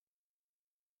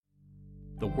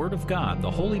The Word of God, the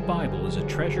Holy Bible, is a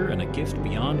treasure and a gift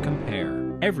beyond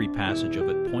compare. Every passage of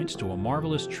it points to a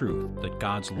marvelous truth that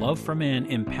God's love for man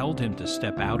impelled him to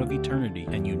step out of eternity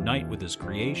and unite with his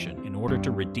creation in order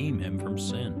to redeem him from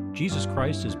sin. Jesus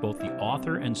Christ is both the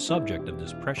author and subject of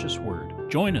this precious Word.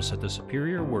 Join us at the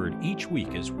Superior Word each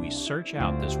week as we search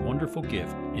out this wonderful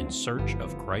gift in search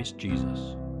of Christ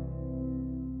Jesus.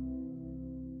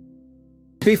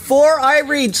 Before I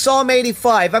read Psalm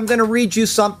 85, I'm going to read you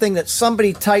something that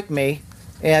somebody typed me,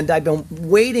 and I've been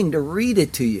waiting to read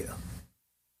it to you.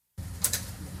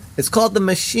 It's called The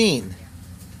Machine.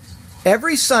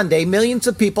 Every Sunday, millions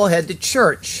of people head to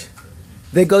church.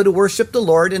 They go to worship the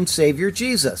Lord and Savior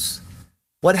Jesus.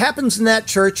 What happens in that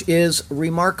church is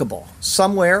remarkable.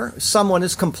 Somewhere, someone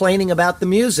is complaining about the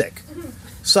music.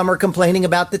 Some are complaining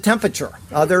about the temperature.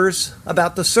 Others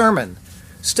about the sermon.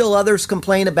 Still others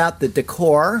complain about the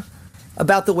decor,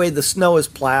 about the way the snow is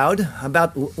plowed,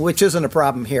 which isn't a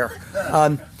problem here,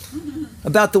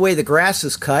 about the way the grass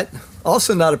is cut,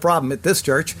 also not a problem at this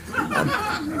church,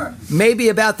 maybe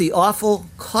about the awful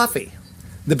coffee.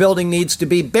 The building needs to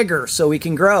be bigger so we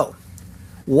can grow.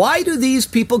 Why do these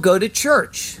people go to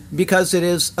church? Because it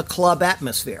is a club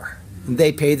atmosphere.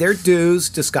 They pay their dues,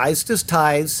 disguised as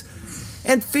tithes,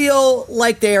 and feel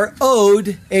like they are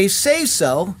owed a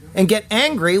say-so and get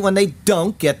angry when they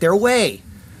don't get their way.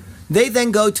 They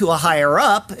then go to a higher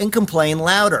up and complain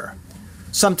louder.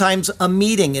 Sometimes a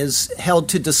meeting is held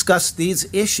to discuss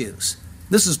these issues.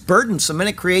 This is burdensome and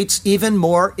it creates even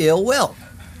more ill will.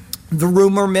 The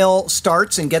rumor mill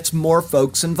starts and gets more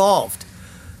folks involved.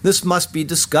 This must be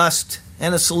discussed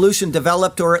and a solution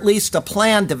developed, or at least a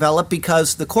plan developed,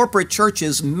 because the corporate church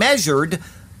is measured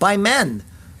by men,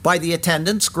 by the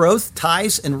attendance, growth,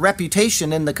 ties, and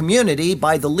reputation in the community,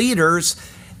 by the leaders,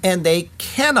 and they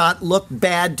cannot look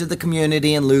bad to the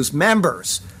community and lose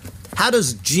members. How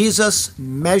does Jesus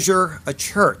measure a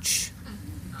church?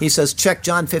 He says, check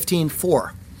John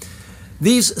 15:4.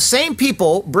 These same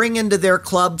people bring into their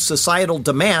club societal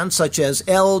demands such as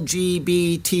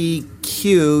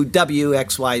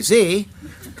LGBTQWXYZ,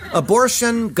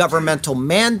 abortion, governmental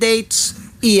mandates,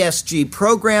 ESG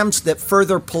programs that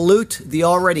further pollute the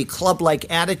already club-like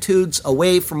attitudes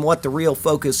away from what the real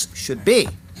focus should be.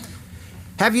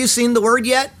 Have you seen the Word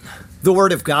yet? The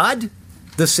Word of God?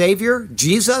 The Savior?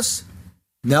 Jesus?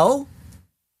 No?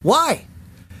 Why?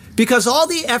 Because all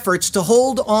the efforts to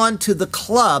hold on to the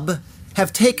club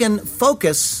have taken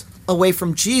focus away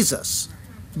from Jesus.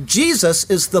 Jesus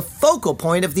is the focal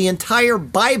point of the entire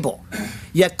Bible,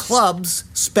 yet clubs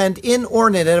spend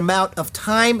inordinate amount of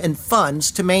time and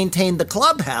funds to maintain the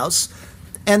clubhouse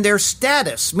and their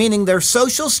status, meaning their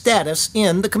social status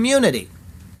in the community.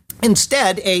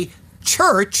 Instead, a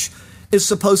church is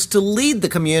supposed to lead the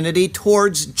community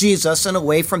towards Jesus and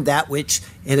away from that which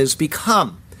it has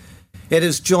become. It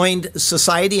has joined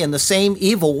society in the same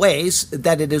evil ways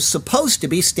that it is supposed to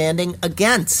be standing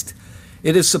against.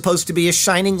 It is supposed to be a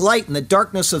shining light in the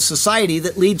darkness of society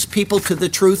that leads people to the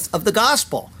truth of the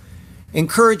gospel.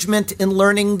 Encouragement in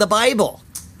learning the Bible.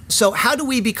 So how do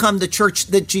we become the church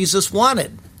that Jesus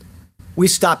wanted? We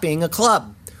stop being a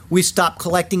club. We stop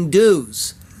collecting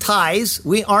dues. Tithes,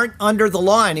 we aren't under the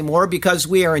law anymore because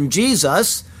we are in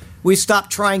Jesus. We stop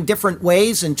trying different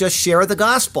ways and just share the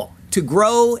gospel. To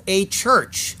grow a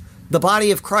church, the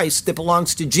body of Christ that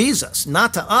belongs to Jesus,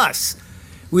 not to us.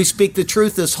 We speak the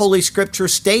truth as Holy Scripture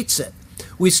states it.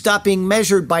 We stop being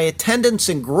measured by attendance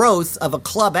and growth of a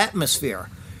club atmosphere.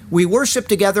 We worship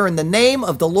together in the name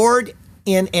of the Lord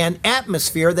in an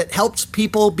atmosphere that helps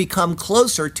people become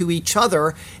closer to each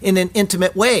other in an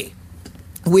intimate way.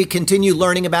 We continue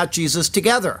learning about Jesus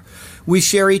together. We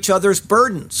share each other's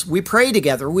burdens. We pray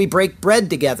together. We break bread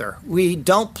together. We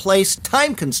don't place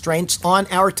time constraints on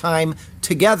our time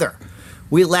together.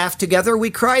 We laugh together, we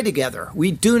cry together.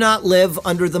 We do not live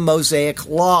under the Mosaic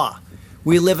law.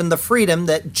 We live in the freedom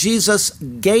that Jesus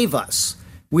gave us.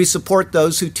 We support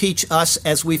those who teach us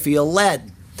as we feel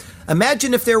led.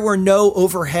 Imagine if there were no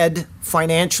overhead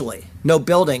financially, no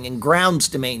building and grounds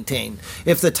to maintain.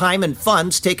 If the time and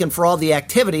funds taken for all the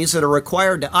activities that are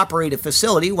required to operate a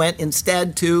facility went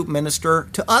instead to minister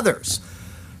to others.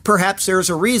 Perhaps there's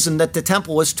a reason that the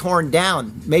temple was torn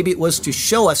down. Maybe it was to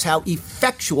show us how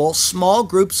effectual small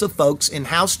groups of folks in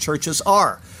house churches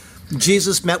are.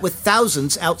 Jesus met with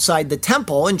thousands outside the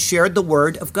temple and shared the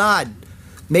word of God.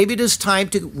 Maybe it is time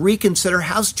to reconsider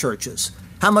house churches.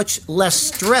 How much less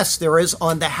stress there is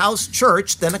on the house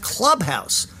church than a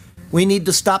clubhouse. We need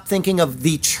to stop thinking of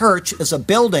the church as a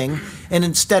building and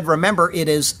instead remember it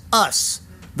is us,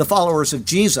 the followers of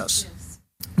Jesus.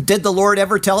 Did the Lord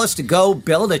ever tell us to go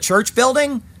build a church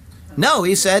building? No,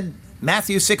 he said,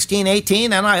 Matthew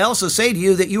 16:18, and I also say to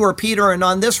you that you are Peter, and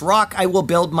on this rock I will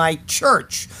build my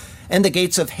church, and the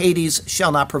gates of Hades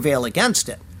shall not prevail against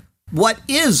it. What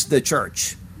is the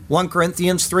church? 1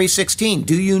 Corinthians 3:16,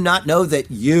 do you not know that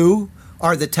you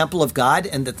are the temple of God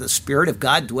and that the Spirit of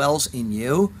God dwells in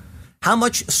you? How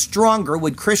much stronger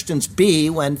would Christians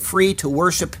be when free to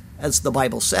worship as the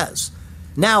Bible says?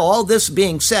 Now, all this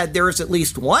being said, there is at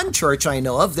least one church I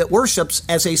know of that worships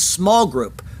as a small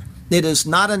group. It is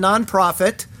not a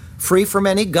nonprofit, free from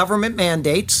any government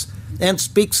mandates, and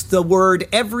speaks the word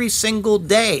every single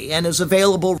day and is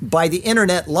available by the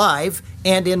internet live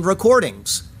and in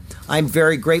recordings. I'm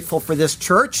very grateful for this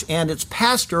church and its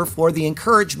pastor for the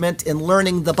encouragement in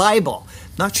learning the Bible.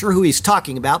 Not sure who he's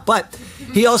talking about, but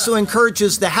he also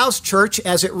encourages the house church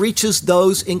as it reaches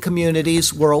those in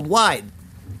communities worldwide.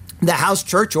 The house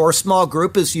church or small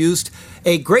group is used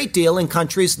a great deal in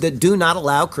countries that do not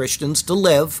allow Christians to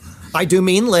live. I do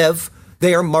mean live.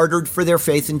 They are martyred for their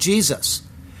faith in Jesus.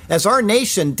 As our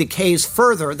nation decays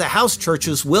further, the house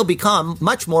churches will become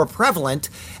much more prevalent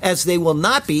as they will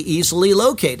not be easily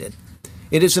located.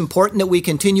 It is important that we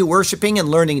continue worshiping and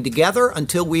learning together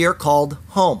until we are called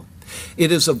home.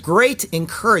 It is of great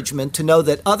encouragement to know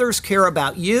that others care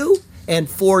about you and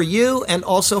for you and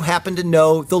also happen to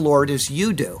know the Lord as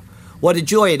you do. What a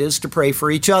joy it is to pray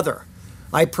for each other.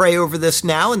 I pray over this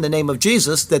now in the name of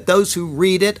Jesus that those who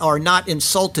read it are not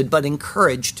insulted but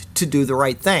encouraged to do the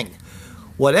right thing.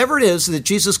 Whatever it is that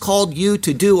Jesus called you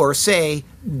to do or say,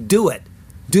 do it.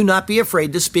 Do not be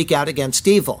afraid to speak out against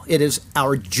evil. It is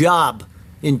our job.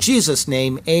 In Jesus'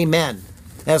 name, amen.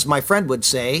 As my friend would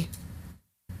say,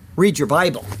 read your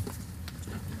Bible.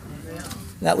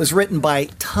 That was written by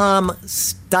Tom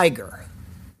Steiger,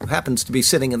 who happens to be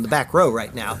sitting in the back row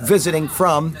right now, visiting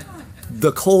from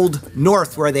the cold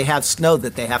north where they have snow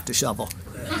that they have to shovel.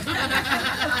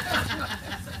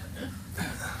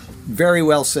 Very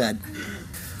well said.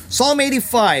 Psalm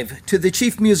 85, to the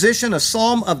chief musician, a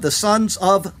psalm of the sons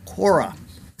of Korah.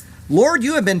 Lord,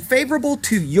 you have been favorable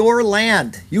to your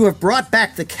land. You have brought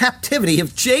back the captivity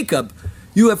of Jacob.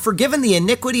 You have forgiven the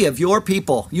iniquity of your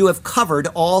people. You have covered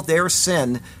all their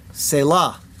sin.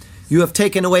 Selah. You have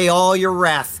taken away all your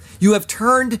wrath. You have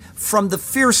turned from the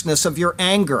fierceness of your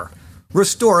anger.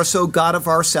 Restore us, O God of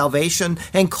our salvation,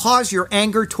 and cause your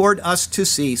anger toward us to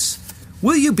cease.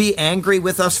 Will you be angry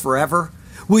with us forever?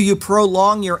 Will you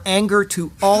prolong your anger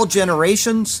to all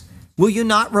generations? Will you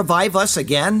not revive us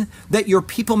again, that your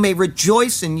people may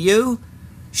rejoice in you?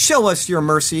 Show us your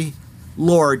mercy,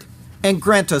 Lord, and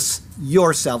grant us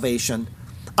your salvation.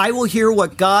 I will hear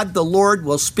what God the Lord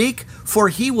will speak, for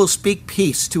he will speak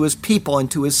peace to his people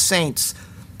and to his saints.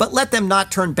 But let them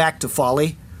not turn back to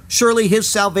folly. Surely his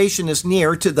salvation is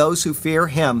near to those who fear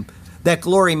him, that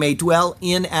glory may dwell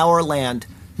in our land.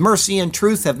 Mercy and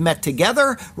truth have met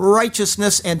together,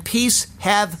 righteousness and peace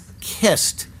have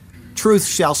kissed. Truth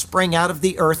shall spring out of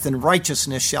the earth, and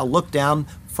righteousness shall look down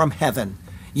from heaven.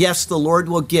 Yes, the Lord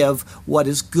will give what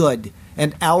is good,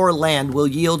 and our land will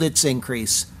yield its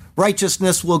increase.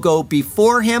 Righteousness will go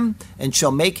before him, and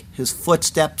shall make his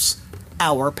footsteps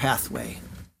our pathway.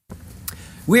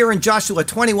 We are in Joshua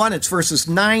 21. It's verses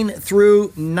 9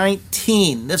 through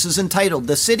 19. This is entitled,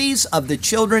 The Cities of the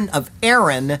Children of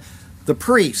Aaron, the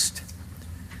Priest.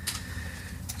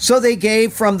 So they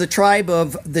gave from the tribe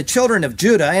of the children of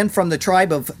Judah and from the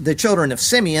tribe of the children of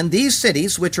Simeon these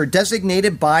cities which are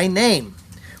designated by name,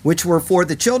 which were for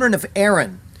the children of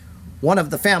Aaron, one of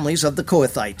the families of the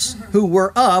Kohathites, who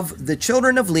were of the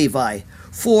children of Levi,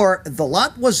 for the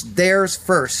lot was theirs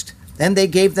first, and they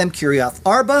gave them Kiriath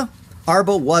Arba.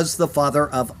 Arba was the father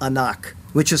of Anak,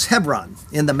 which is Hebron,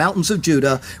 in the mountains of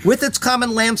Judah, with its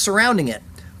common land surrounding it.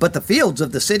 But the fields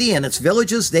of the city and its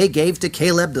villages they gave to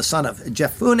Caleb the son of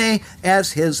Jephunneh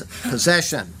as his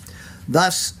possession.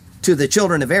 Thus, to the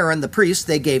children of Aaron the priest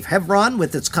they gave Hebron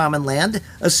with its common land,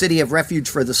 a city of refuge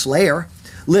for the slayer,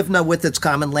 Livnah with its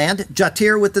common land,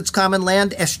 Jatir with its common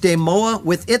land, Eshtemoa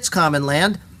with its common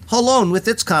land, Holon with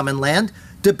its common land,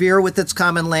 Debir with its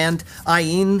common land,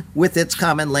 Ain with its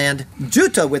common land,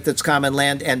 Juttah with its common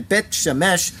land, and Bet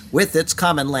Shemesh with its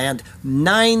common land.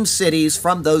 9 cities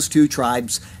from those 2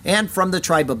 tribes. And from the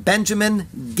tribe of Benjamin,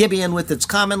 Gibeon with its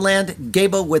common land,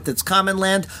 Geba with its common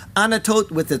land,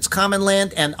 Anatot with its common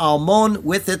land, and Almon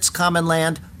with its common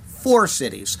land. 4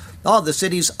 cities. All the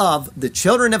cities of the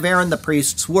children of Aaron the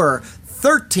priests were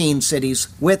 13 cities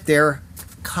with their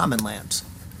common lands.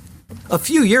 A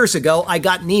few years ago, I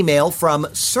got an email from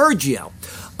Sergio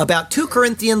about 2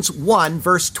 Corinthians 1,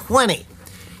 verse 20.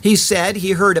 He said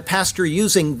he heard a pastor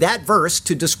using that verse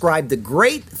to describe the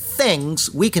great things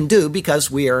we can do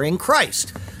because we are in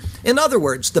Christ. In other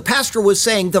words, the pastor was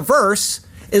saying the verse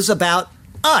is about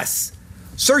us.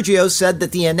 Sergio said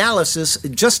that the analysis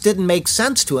just didn't make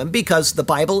sense to him because the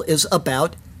Bible is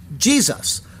about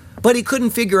Jesus. But he couldn't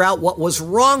figure out what was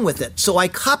wrong with it. So I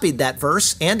copied that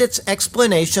verse and its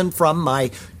explanation from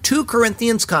my 2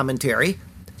 Corinthians commentary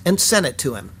and sent it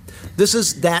to him. This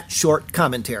is that short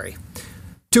commentary.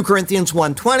 2 Corinthians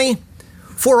 1:20,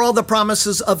 for all the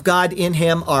promises of God in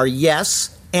him are yes,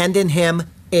 and in him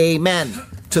amen,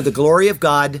 to the glory of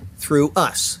God through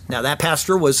us. Now that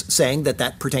pastor was saying that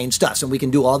that pertains to us, and we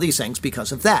can do all these things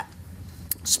because of that.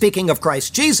 Speaking of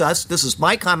Christ Jesus, this is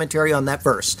my commentary on that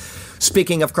verse.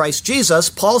 Speaking of Christ Jesus,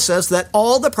 Paul says that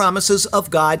all the promises of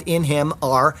God in him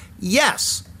are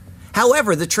yes.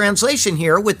 However, the translation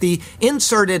here with the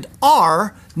inserted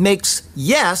are makes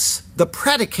yes the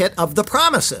predicate of the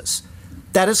promises.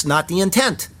 That is not the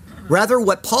intent. Rather,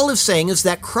 what Paul is saying is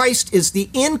that Christ is the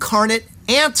incarnate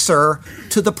answer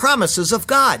to the promises of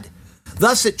God.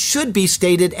 Thus, it should be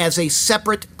stated as a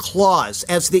separate clause,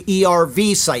 as the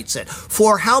ERV cites it.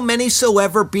 For how many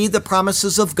soever be the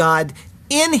promises of God,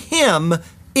 in him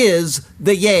is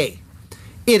the yea.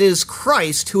 It is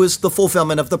Christ who is the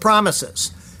fulfillment of the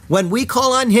promises. When we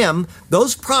call on him,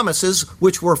 those promises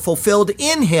which were fulfilled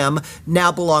in him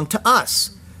now belong to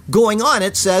us. Going on,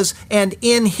 it says, and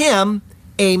in him,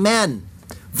 amen.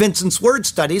 Vincent's Word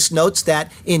Studies notes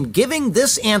that in giving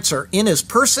this answer in his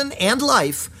person and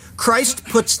life, Christ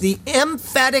puts the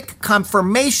emphatic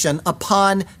confirmation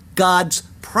upon God's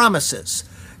promises.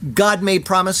 God made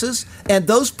promises, and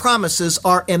those promises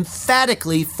are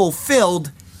emphatically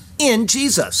fulfilled in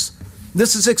Jesus.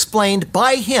 This is explained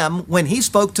by him when he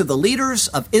spoke to the leaders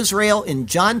of Israel in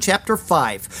John chapter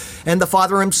 5. And the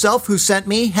Father himself who sent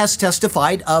me has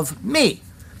testified of me.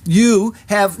 You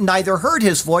have neither heard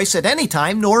his voice at any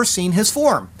time nor seen his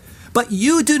form. But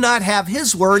you do not have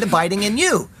his word abiding in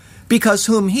you, because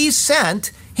whom he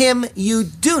sent, him you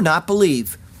do not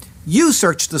believe. You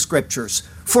search the scriptures,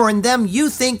 for in them you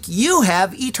think you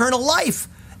have eternal life,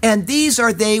 and these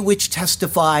are they which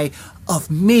testify of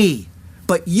me.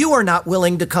 But you are not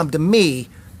willing to come to me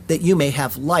that you may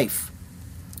have life.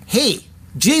 He,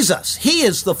 Jesus, he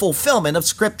is the fulfillment of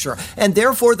Scripture, and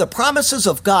therefore the promises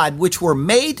of God which were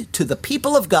made to the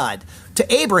people of God,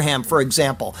 to Abraham, for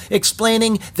example,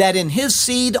 explaining that in his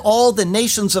seed all the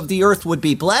nations of the earth would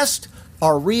be blessed,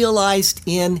 are realized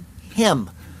in him.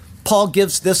 Paul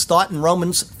gives this thought in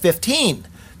Romans 15.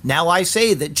 Now I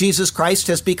say that Jesus Christ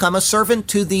has become a servant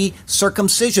to the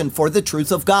circumcision for the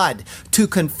truth of God, to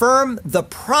confirm the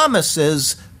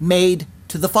promises made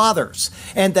to the fathers,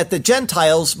 and that the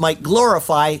Gentiles might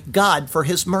glorify God for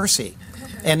his mercy.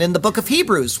 And in the book of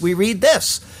Hebrews, we read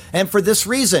this, and for this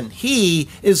reason, he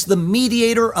is the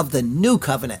mediator of the new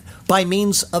covenant by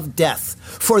means of death,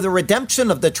 for the redemption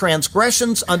of the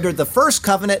transgressions under the first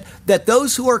covenant, that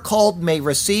those who are called may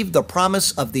receive the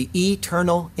promise of the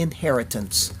eternal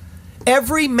inheritance.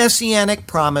 Every messianic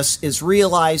promise is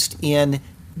realized in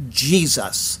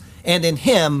Jesus, and in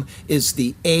him is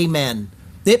the amen.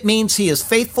 It means he is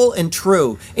faithful and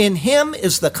true. In him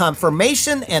is the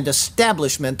confirmation and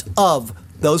establishment of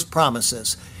those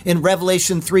promises. In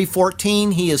Revelation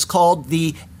 3:14, he is called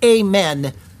the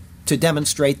Amen to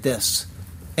demonstrate this.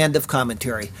 End of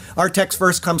commentary. Our text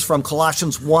verse comes from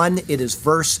Colossians 1. It is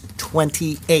verse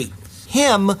 28.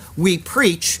 Him we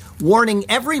preach, warning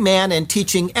every man and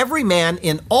teaching every man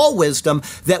in all wisdom,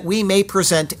 that we may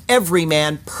present every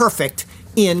man perfect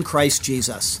in Christ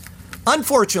Jesus.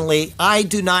 Unfortunately, I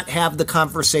do not have the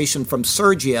conversation from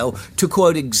Sergio to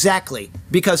quote exactly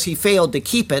because he failed to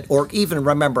keep it or even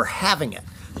remember having it.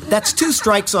 That's 2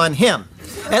 strikes on him.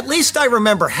 At least I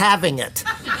remember having it.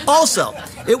 Also,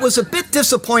 it was a bit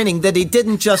disappointing that he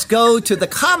didn't just go to the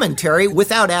commentary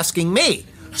without asking me.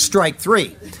 Strike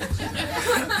 3.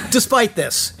 Despite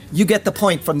this, you get the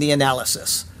point from the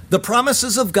analysis. The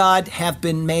promises of God have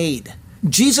been made.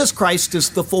 Jesus Christ is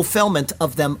the fulfillment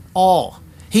of them all.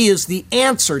 He is the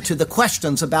answer to the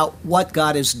questions about what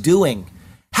God is doing.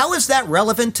 How is that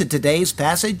relevant to today's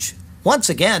passage? Once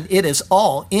again, it is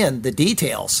all in the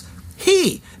details.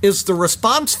 He is the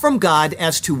response from God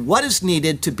as to what is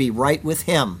needed to be right with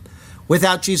him.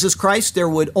 Without Jesus Christ, there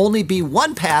would only be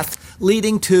one path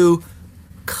leading to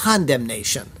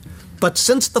condemnation. But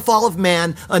since the fall of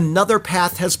man, another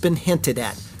path has been hinted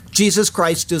at. Jesus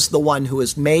Christ is the one who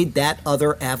has made that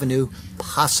other avenue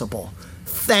possible.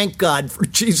 Thank God for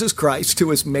Jesus Christ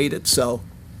who has made it so.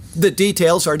 The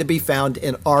details are to be found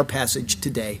in our passage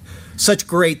today. Such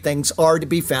great things are to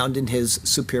be found in his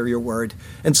superior word.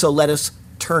 And so let us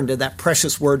turn to that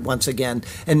precious word once again,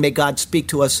 and may God speak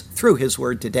to us through his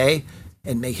word today,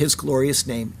 and may his glorious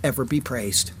name ever be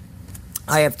praised.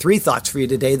 I have three thoughts for you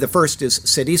today. The first is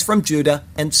cities from Judah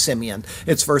and Simeon.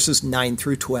 It's verses 9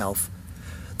 through 12.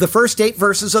 The first 8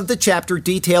 verses of the chapter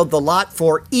detailed the lot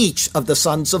for each of the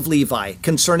sons of Levi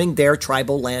concerning their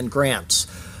tribal land grants.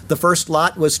 The first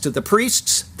lot was to the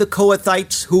priests, the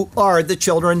Kohathites, who are the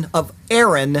children of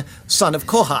Aaron, son of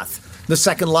Kohath. The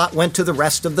second lot went to the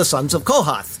rest of the sons of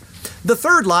Kohath. The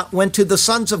third lot went to the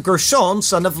sons of Gershon,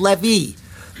 son of Levi.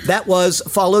 That was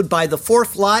followed by the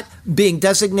fourth lot being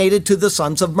designated to the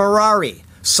sons of Merari,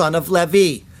 son of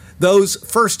Levi. Those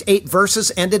first 8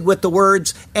 verses ended with the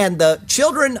words, "And the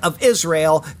children of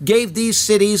Israel gave these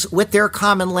cities with their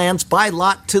common lands by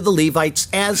lot to the Levites,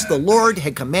 as the Lord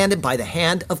had commanded by the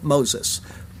hand of Moses."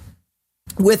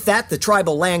 With that, the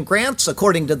tribal land grants,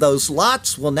 according to those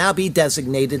lots, will now be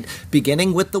designated,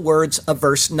 beginning with the words of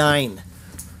verse 9.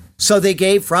 So they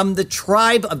gave from the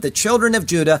tribe of the children of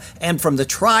Judah and from the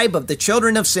tribe of the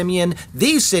children of Simeon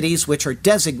these cities which are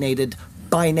designated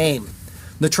by name.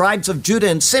 The tribes of Judah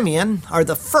and Simeon are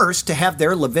the first to have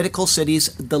their Levitical cities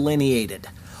delineated.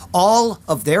 All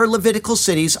of their Levitical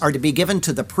cities are to be given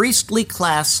to the priestly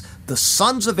class, the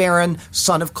sons of Aaron,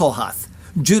 son of Kohath.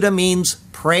 Judah means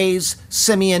praise,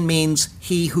 Simeon means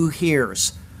he who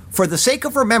hears. For the sake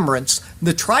of remembrance,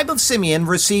 the tribe of Simeon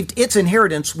received its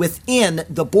inheritance within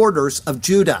the borders of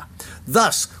Judah.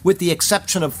 Thus, with the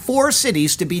exception of 4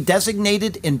 cities to be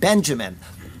designated in Benjamin,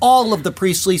 all of the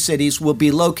priestly cities will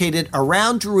be located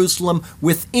around Jerusalem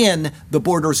within the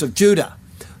borders of Judah.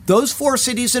 Those 4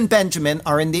 cities in Benjamin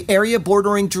are in the area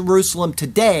bordering Jerusalem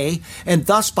today, and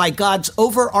thus by God's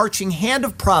overarching hand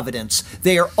of providence,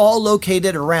 they are all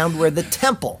located around where the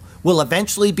temple will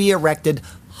eventually be erected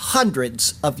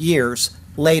hundreds of years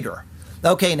later.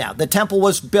 Okay, now, the temple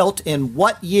was built in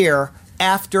what year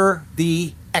after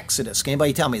the Exodus? Can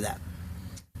anybody tell me that?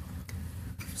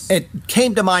 It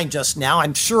came to mind just now.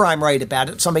 I'm sure I'm right about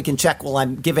it. Somebody can check while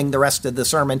I'm giving the rest of the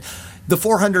sermon. The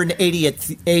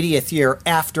 480th year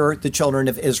after the children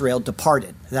of Israel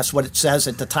departed. That's what it says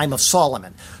at the time of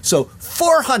Solomon. So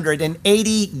 480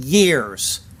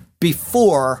 years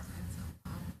before,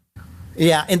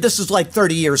 and this is like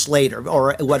 30 years later,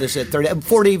 or what is it,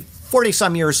 40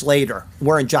 some years later.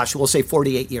 We're in Joshua, we'll say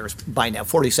 48 years by now,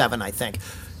 47 I think.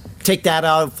 Take that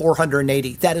out of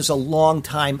 480. That is a long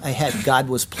time ahead. God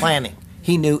was planning.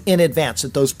 He knew in advance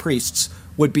that those priests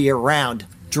would be around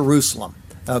Jerusalem.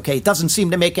 Okay, it doesn't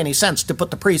seem to make any sense to put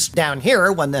the priests down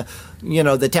here when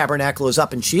the tabernacle is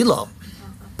up in Shiloh.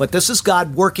 But this is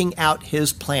God working out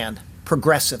his plan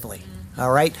progressively.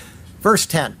 All right? Verse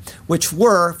 10, which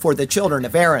were for the children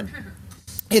of Aaron.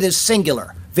 It is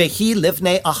singular. Vehi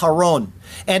livnei Aharon.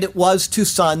 And it was to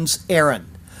sons Aaron.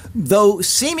 Though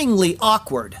seemingly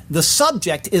awkward, the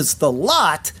subject is the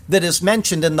lot that is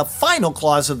mentioned in the final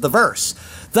clause of the verse.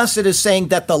 Thus it is saying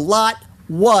that the lot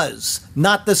was,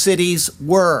 not the cities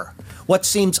were. What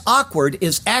seems awkward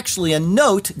is actually a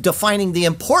note defining the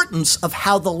importance of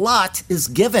how the lot is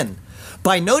given.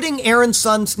 By noting Aaron's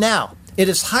sons now, it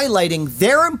is highlighting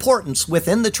their importance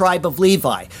within the tribe of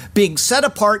Levi, being set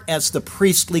apart as the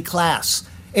priestly class.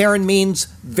 Aaron means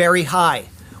very high.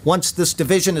 Once this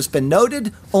division has been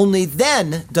noted, only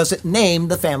then does it name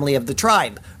the family of the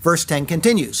tribe. Verse 10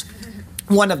 continues,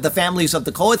 one of the families of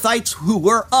the Kohathites who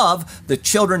were of the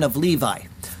children of Levi.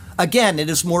 Again, it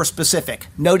is more specific,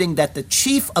 noting that the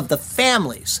chief of the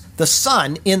families, the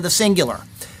son in the singular,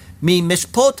 mi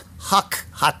mishpot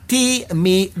hak-hati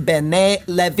mi bene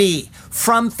Levi,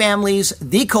 from families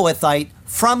the Kohathite,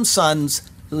 from sons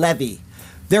Levi.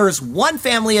 There is one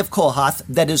family of Kohath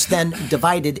that is then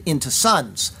divided into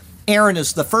sons. Aaron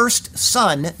is the first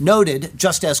son noted,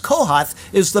 just as Kohath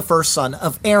is the first son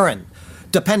of Aaron.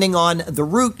 Depending on the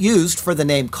root used for the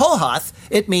name Kohath,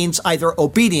 it means either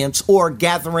obedience or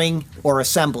gathering or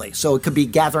assembly. So it could be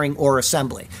gathering or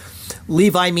assembly.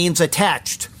 Levi means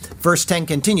attached. Verse 10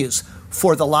 continues,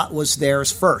 for the lot was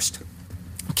theirs first.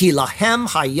 Ki lahem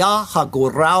haya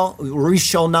hagorau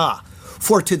rishonah.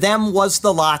 For to them was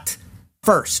the lot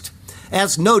first.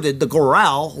 As noted, the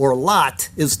goral, or lot,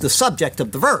 is the subject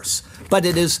of the verse, but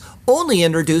it is only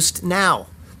introduced now.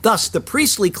 Thus, the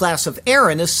priestly class of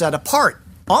Aaron is set apart,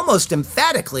 almost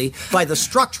emphatically, by the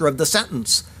structure of the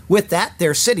sentence. With that,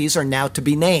 their cities are now to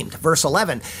be named. Verse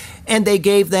 11, and they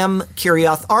gave them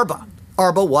Kiriath Arba.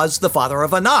 Arba was the father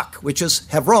of Anak, which is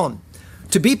Hebron.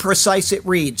 To be precise, it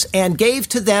reads, and gave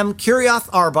to them Kiriath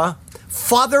Arba,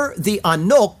 father the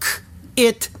Anok,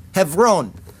 it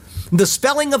Hebron. The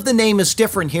spelling of the name is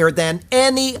different here than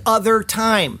any other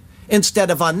time.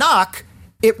 Instead of Anak,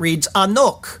 it reads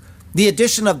Anok. The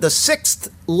addition of the sixth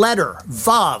letter,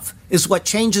 Vav, is what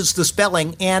changes the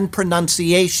spelling and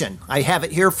pronunciation. I have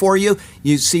it here for you.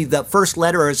 You see the first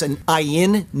letter is an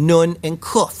Ayin, Nun, and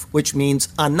Kuf, which means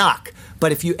Anak.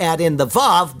 But if you add in the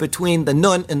Vav between the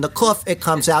Nun and the Kuf, it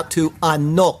comes out to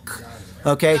Anok.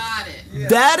 Okay? Got it. Yeah.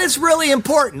 That is really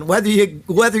important, whether you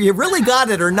really got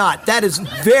it or not. That is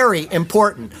very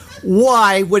important.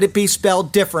 Why would it be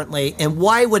spelled differently, and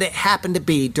why would it happen to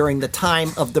be during the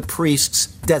time of the priest's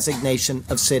designation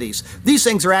of cities? These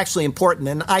things are actually important,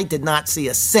 and I did not see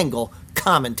a single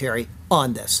commentary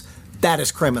on this. That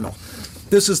is criminal.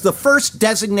 This is the first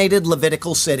designated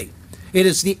Levitical city. It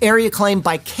is the area claimed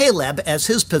by Caleb as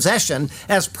his possession,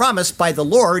 as promised by the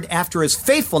Lord after his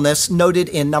faithfulness noted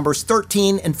in Numbers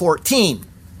 13 and 14.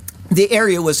 The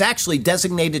area was actually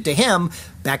designated to him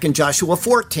back in Joshua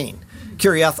 14.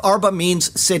 Kiriath Arba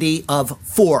means city of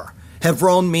four.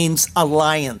 Hebron means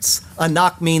alliance.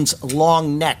 Anak means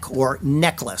long neck or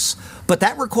necklace. But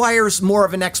that requires more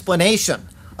of an explanation.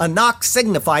 Anak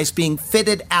signifies being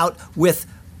fitted out with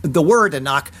The word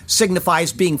Anak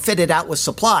signifies being fitted out with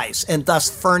supplies and thus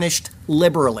furnished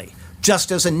liberally,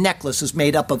 just as a necklace is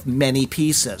made up of many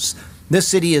pieces. This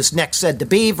city is next said to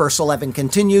be, verse 11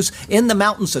 continues, in the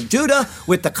mountains of Judah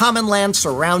with the common land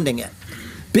surrounding it.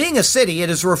 Being a city, it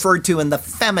is referred to in the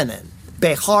feminine,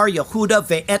 Behar Yehuda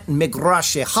ve'et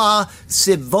migrasheha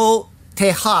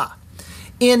sivoteha,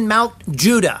 in Mount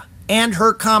Judah and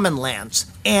her common lands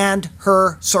and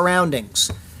her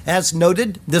surroundings. As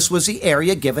noted, this was the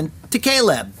area given to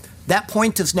Caleb. That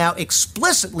point is now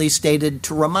explicitly stated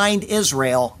to remind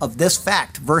Israel of this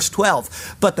fact. Verse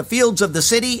 12, but the fields of the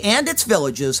city and its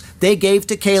villages they gave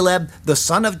to Caleb, the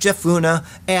son of Jephunneh,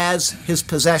 as his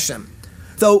possession.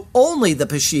 Though only the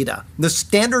Peshitta, the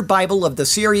standard Bible of the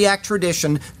Syriac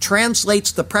tradition,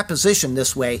 translates the preposition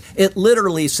this way, it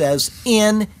literally says,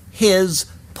 in his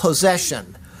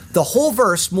possession. The whole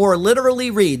verse more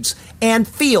literally reads, and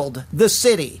field, the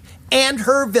city, and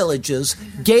her villages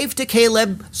gave to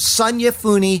Caleb, son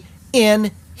Jephunneh,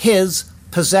 in his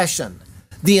possession.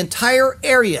 The entire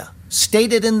area,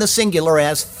 stated in the singular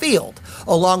as field,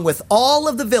 along with all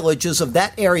of the villages of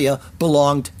that area,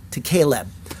 belonged to Caleb.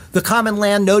 The common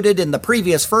land noted in the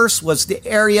previous verse was the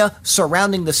area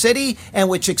surrounding the city and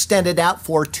which extended out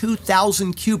for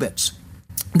 2,000 cubits.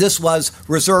 This was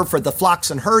reserved for the flocks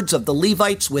and herds of the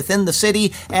Levites within the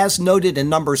city, as noted in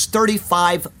Numbers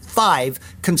 35:5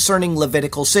 concerning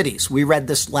Levitical cities. We read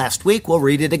this last week. We'll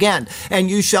read it again. And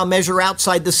you shall measure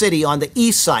outside the city on the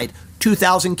east side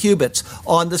 2,000 cubits,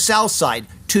 on the south side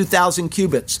 2,000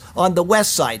 cubits, on the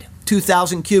west side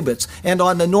 2,000 cubits, and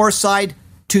on the north side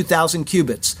 2,000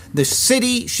 cubits. The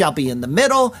city shall be in the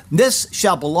middle. This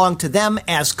shall belong to them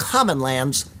as common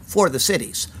lands for the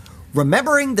cities.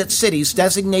 Remembering that cities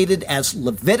designated as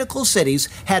Levitical cities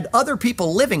had other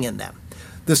people living in them.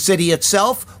 The city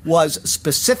itself was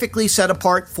specifically set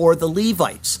apart for the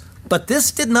Levites, but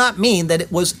this did not mean that it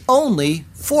was only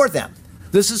for them.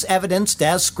 This is evidenced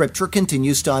as Scripture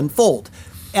continues to unfold.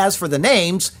 As for the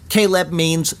names, Caleb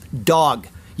means dog.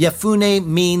 Jephunneh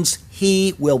means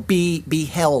he will be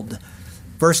beheld.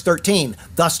 Verse 13,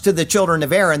 thus to the children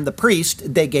of Aaron, the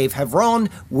priest, they gave Hebron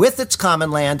with its common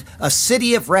land, a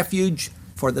city of refuge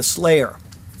for the slayer.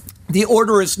 The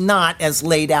order is not as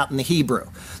laid out in the Hebrew.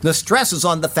 The stress is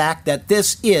on the fact that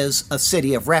this is a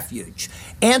city of refuge.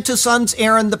 And to sons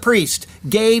Aaron the priest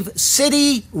gave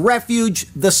city, refuge,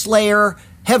 the slayer,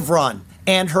 Hebron,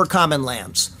 and her common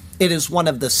lands. It is one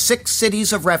of the 6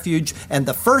 cities of refuge and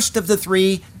the first of the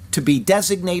 3 to be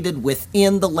designated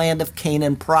within the land of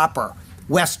Canaan proper,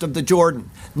 west of the Jordan.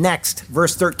 Next,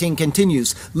 verse 13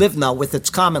 continues, Livna with its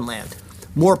common land.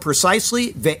 More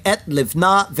precisely, Ve'et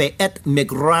Livna ve'et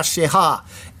migrasheha,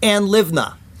 and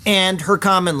Livna and her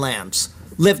common lands.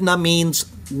 Livna means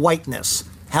whiteness.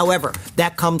 However,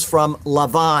 that comes from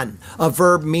lavan, a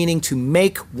verb meaning to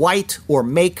make white or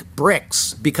make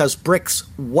bricks, because bricks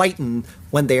whiten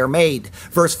when they are made.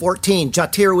 Verse 14,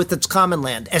 Jatir with its common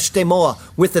land, Eshtemoa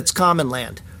with its common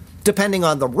land. Depending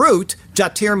on the root,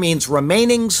 Jatir means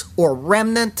remainings or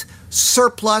remnant,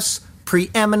 surplus,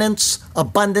 preeminence,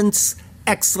 abundance,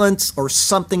 excellence, or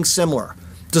something similar.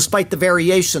 Despite the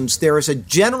variations, there is a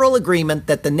general agreement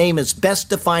that the name is best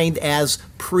defined as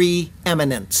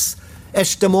preeminence.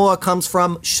 Eshtemoa comes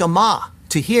from shema,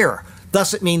 to hear.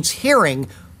 Thus it means hearing,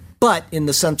 but in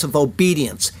the sense of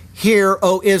obedience. Hear,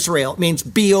 O Israel. It means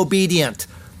be obedient.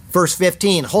 Verse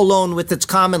 15, Holon with its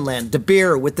common land,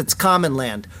 Debir with its common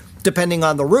land. Depending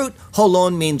on the root,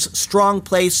 Holon means strong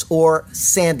place or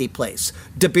sandy place.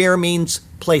 Debir means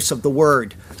place of the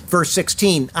word. Verse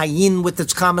 16, Ayin with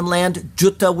its common land,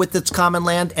 Juttah with its common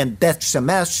land, and Beth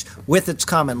Shemesh with its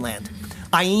common land.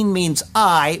 Ayin means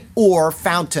eye or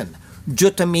fountain.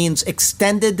 Juttah means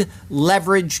extended,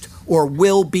 leveraged, or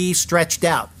will be stretched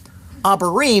out.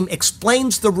 Abarim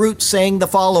explains the root saying the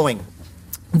following.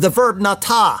 The verb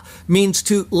natah means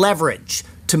to leverage,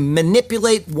 to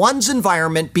manipulate one's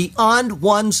environment beyond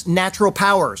one's natural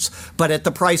powers, but at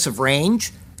the price of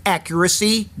range,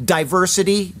 accuracy,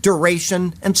 diversity,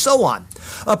 duration, and so on.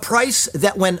 A price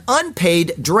that, when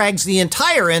unpaid, drags the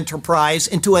entire enterprise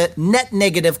into a net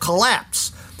negative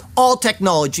collapse. All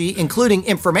technology, including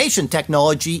information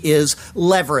technology, is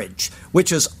leverage,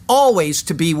 which is always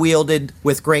to be wielded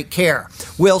with great care,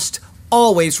 whilst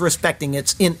always respecting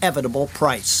its inevitable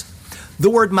price. The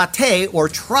word mate, or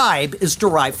tribe, is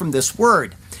derived from this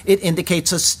word. It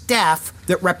indicates a staff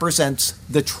that represents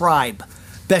the tribe.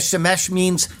 Beth Shemesh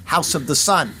means house of the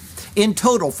sun. In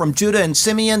total, from Judah and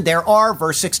Simeon, there are,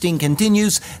 verse 16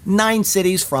 continues, 9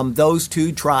 cities from those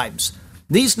 2 tribes.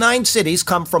 These 9 cities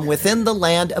come from within the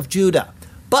land of Judah,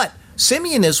 but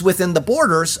Simeon is within the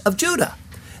borders of Judah.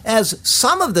 As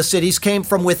some of the cities came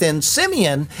from within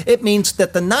Simeon, it means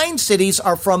that the 9 cities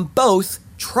are from both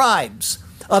tribes.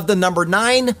 Of the number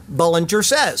 9, Bullinger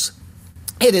says,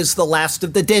 it is the last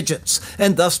of the digits,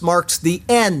 and thus marks the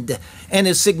end, and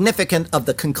is significant of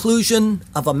the conclusion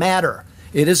of a matter.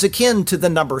 It is akin to the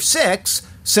number 6,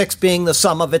 6 being the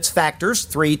sum of its factors,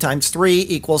 3 times 3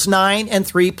 equals 9, and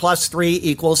 3 plus 3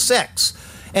 equals 6.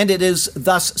 And it is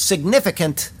thus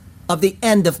significant of the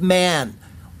end of man,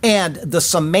 and the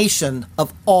summation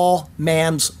of all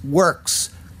man's works.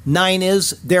 9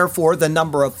 is, therefore, the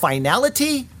number of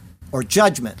finality or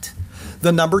judgment.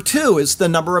 The number 2 is the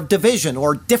number of division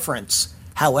or difference.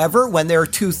 However, when there are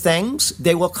 2 things,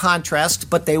 they will contrast,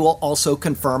 but they will also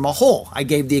confirm a whole. I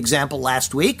gave the example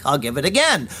last week. I'll give it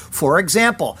again. For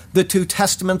example, the 2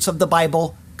 testaments of the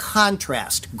Bible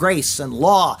contrast grace and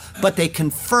law, but they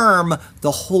confirm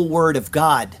the whole Word of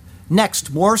God.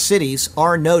 Next, more cities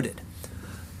are noted.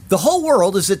 The whole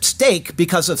world is at stake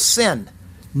because of sin.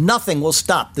 Nothing will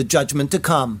stop the judgment to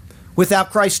come.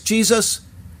 Without Christ Jesus,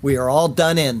 we are all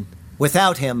done in.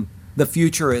 Without him, the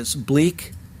future is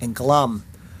bleak and glum.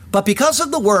 But because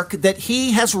of the work that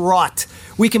he has wrought,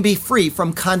 we can be free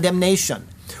from condemnation.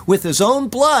 With his own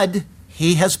blood,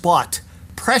 he has bought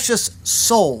precious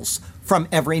souls from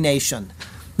every nation.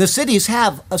 The cities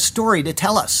have a story to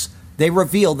tell us. They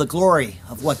reveal the glory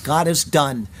of what God has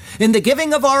done. In the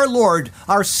giving of our Lord,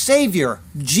 our Savior,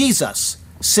 Jesus,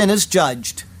 sin is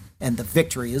judged and the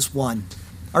victory is won.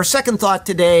 Our second thought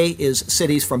today is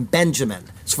cities from Benjamin.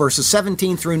 It's verses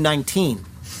 17 through 19.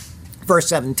 Verse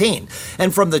 17,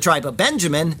 and from the tribe of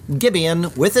Benjamin,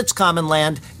 Gibeon with its common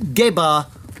land, Geba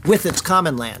with its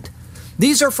common land.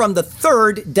 These are from the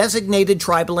 3rd designated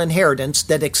tribal inheritance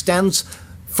that extends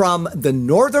from the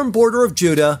northern border of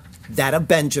Judah, that of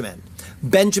Benjamin.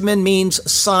 Benjamin means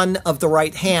son of the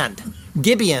right hand.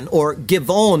 Gibeon, or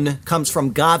Givon, comes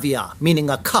from Gavia, meaning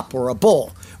a cup or a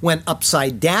bowl. When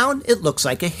upside down, it looks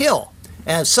like a hill.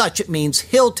 As such, it means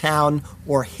hill town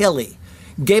or hilly.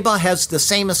 Geba has the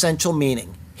same essential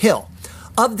meaning, hill.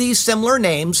 Of these similar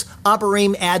names,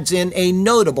 Abarim adds in a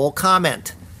notable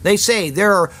comment. They say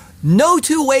there are no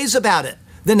 2 ways about it.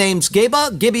 The names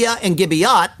Geba, Gibeah, and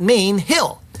Gibeat mean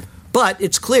hill. But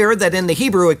it's clear that in the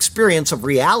Hebrew experience of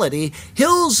reality,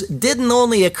 hills didn't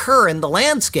only occur in the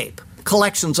landscape,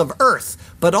 collections of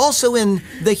earth, but also in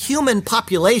the human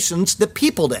populations that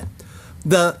peopled it.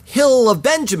 The hill of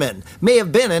Benjamin may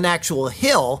have been an actual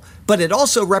hill, but it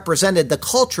also represented the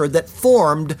culture that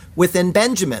formed within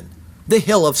Benjamin. The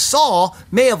hill of Saul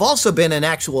may have also been an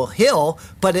actual hill,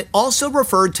 but it also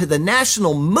referred to the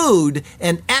national mood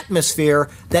and atmosphere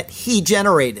that he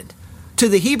generated. To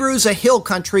the Hebrews, a hill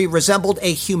country resembled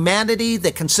a humanity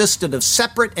that consisted of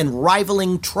separate and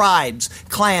rivaling tribes,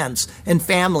 clans, and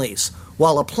families,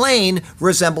 while a plain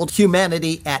resembled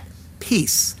humanity at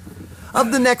peace.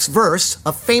 Of the next verse,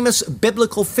 a famous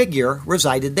biblical figure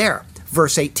resided there.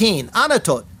 Verse 18,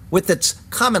 Anatot with its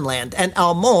common land, and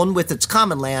Almon with its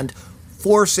common land,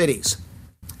 4 cities.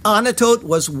 Anatot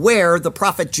was where the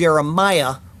prophet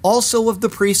Jeremiah, also of the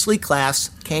priestly class,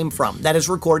 came from. That is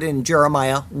recorded in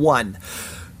Jeremiah 1.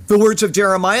 The words of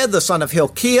Jeremiah, the son of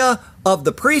Hilkiah, of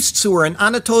the priests who were in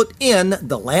Anatot in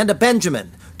the land of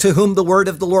Benjamin, to whom the word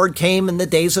of the Lord came in the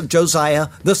days of Josiah,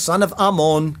 the son of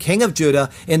Ammon, king of Judah,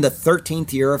 in the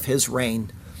 13th year of his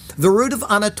reign. The root of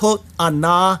Anatot,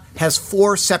 Anah, has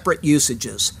 4 separate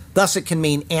usages. Thus it can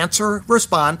mean answer,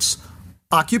 response,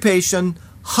 occupation,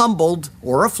 humbled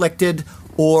or afflicted,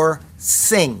 or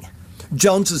sing.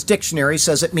 Jones's dictionary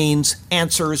says it means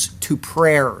answers to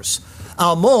prayers.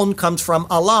 Almon comes from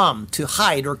alam, to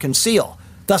hide or conceal.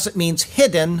 Thus it means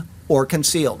hidden or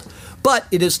concealed. But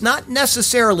it is not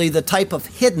necessarily the type of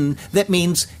hidden that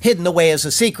means hidden away as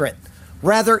a secret.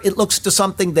 Rather, it looks to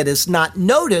something that is not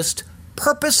noticed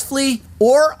purposefully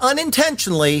or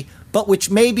unintentionally, but which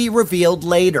may be revealed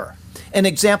later. An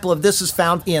example of this is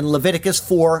found in Leviticus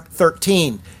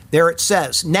 4:13. There it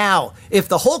says, "Now, if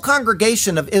the whole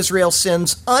congregation of Israel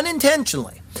sins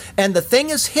unintentionally, and the thing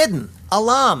is hidden,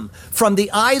 alam, from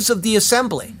the eyes of the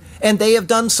assembly, and they have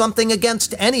done something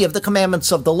against any of the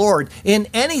commandments of the Lord in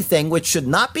anything which should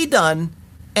not be done,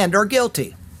 and are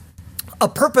guilty." A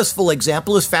purposeful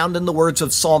example is found in the words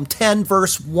of Psalm 10,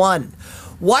 verse 1.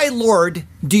 "Why, Lord,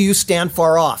 do you stand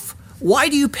far off? Why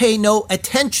do you pay no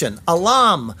attention,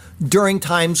 alam, during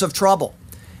times of trouble?"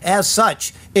 As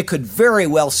such, it could very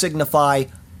well signify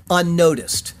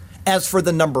unnoticed. As for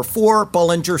the number 4,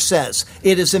 Bullinger says,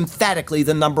 it is emphatically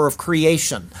the number of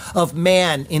creation, of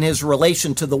man in his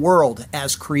relation to the world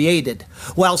as created.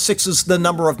 While 6 is the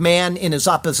number of man in his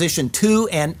opposition to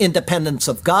and independence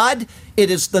of God,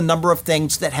 it is the number of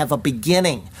things that have a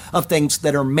beginning, of things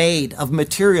that are made, of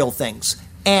material things,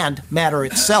 and matter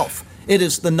itself. It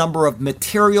is the number of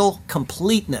material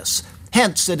completeness.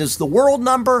 Hence, it is the world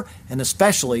number, and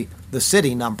especially the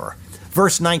city number.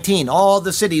 Verse 19, all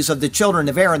the cities of the children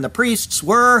of Aaron the priests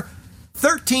were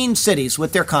 13 cities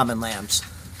with their common lands.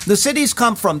 The cities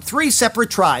come from 3 separate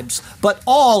tribes, but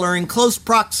all are in close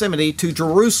proximity to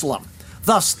Jerusalem.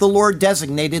 Thus, the Lord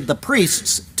designated the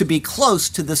priests to be close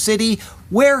to the city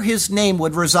where his name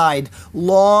would reside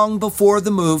long before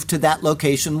the move to that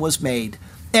location was made.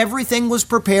 Everything was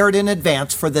prepared in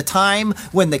advance for the time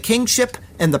when the kingship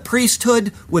and the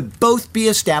priesthood would both be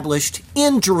established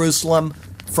in Jerusalem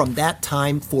from that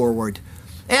time forward.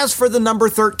 As for the number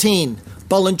 13,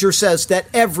 Bullinger says that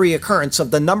every occurrence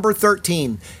of the number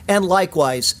 13, and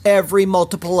likewise every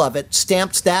multiple of it,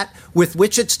 stamps that with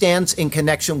which it stands in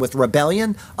connection with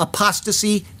rebellion,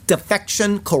 apostasy,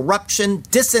 defection, corruption,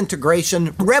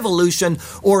 disintegration, revolution,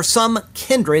 or some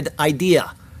kindred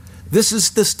idea. This is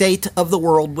the state of the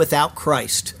world without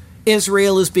Christ.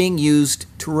 Israel is being used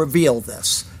to reveal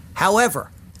this. However,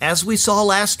 as we saw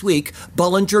last week,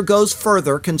 Bullinger goes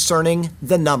further concerning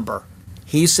the number.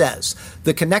 He says,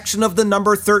 the connection of the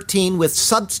number 13 with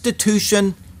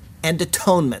substitution and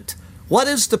atonement. What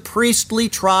is the priestly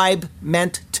tribe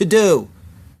meant to do?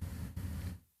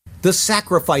 The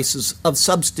sacrifices of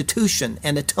substitution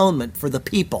and atonement for the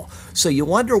people. So you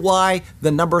wonder why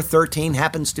the number 13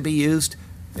 happens to be used?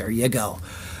 There you go.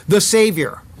 The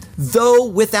Savior, though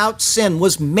without sin,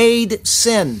 was made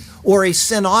sin, or a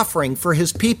sin offering for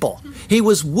his people. He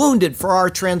was wounded for our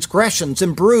transgressions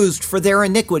and bruised for their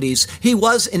iniquities. He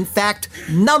was, in fact,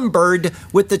 numbered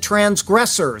with the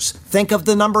transgressors. Think of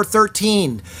the number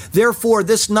 13. Therefore,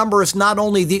 this number is not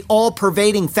only the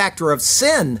all-pervading factor of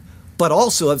sin, but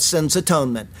also of sin's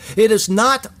atonement. It is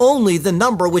not only the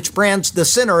number which brands the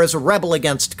sinner as a rebel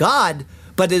against God,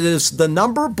 but it is the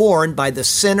number borne by the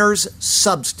sinner's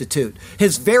substitute.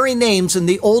 His very names in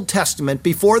the Old Testament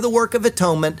before the work of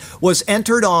atonement was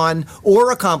entered on or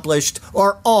accomplished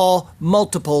are all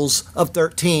multiples of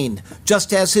 13,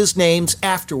 just as his names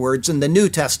afterwards in the New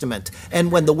Testament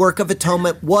and when the work of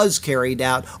atonement was carried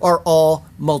out are all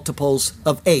multiples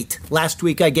of 8. Last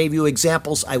week I gave you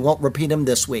examples. I won't repeat them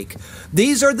this week.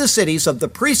 These are the cities of the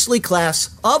priestly class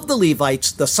of the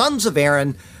Levites, the sons of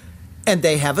Aaron, and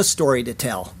they have a story to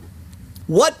tell.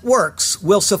 What works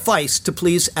will suffice to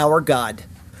please our God?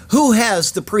 Who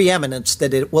has the preeminence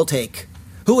that it will take?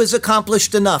 Who is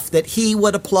accomplished enough that he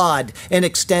would applaud and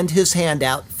extend his hand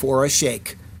out for a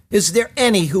shake? Is there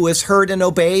any who is heard and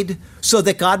obeyed, so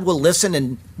that God will listen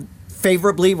and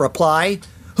favorably reply?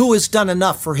 Who has done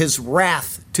enough for his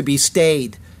wrath to be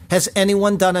stayed? Has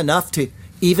anyone done enough to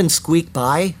even squeak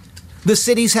by? The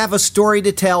cities have a story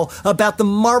to tell about the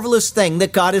marvelous thing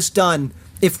that God has done.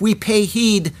 If we pay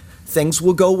heed, things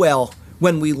will go well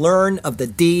when we learn of the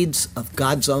deeds of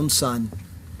God's own Son.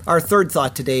 Our third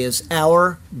thought today is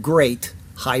our great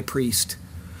high priest.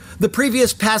 The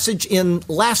previous passage in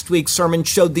last week's sermon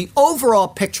showed the overall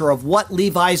picture of what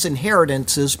Levi's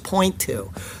inheritances point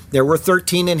to. There were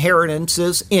 13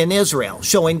 inheritances in Israel,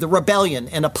 showing the rebellion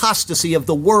and apostasy of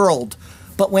the world.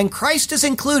 But when Christ is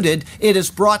included, it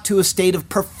is brought to a state of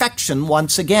perfection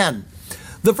once again.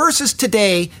 The verses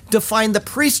today define the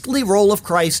priestly role of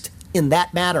Christ in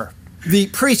that matter. The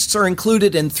priests are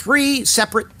included in 3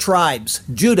 separate tribes,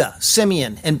 Judah,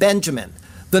 Simeon, and Benjamin.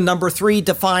 The number 3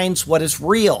 defines what is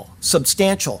real,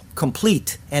 substantial,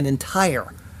 complete, and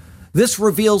entire. This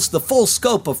reveals the full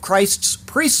scope of Christ's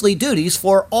priestly duties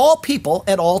for all people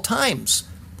at all times.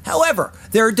 However,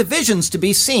 there are divisions to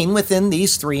be seen within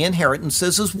these three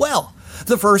inheritances as well.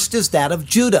 The first is that of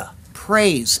Judah,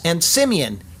 praise, and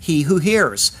Simeon, he who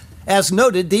hears. As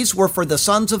noted, these were for the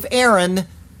sons of Aaron,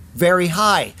 very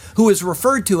high, who is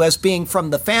referred to as being from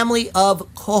the family of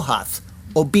Kohath,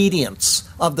 obedience,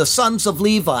 of the sons of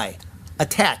Levi,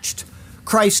 attached.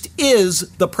 Christ is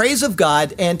the praise of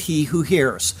God and he who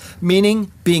hears,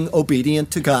 meaning being obedient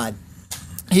to God.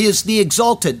 He is the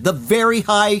exalted, the very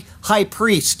high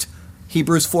priest,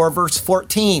 Hebrews 4 verse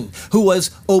 14, who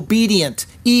was obedient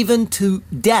even to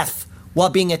death while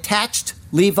being attached,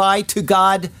 Levi, to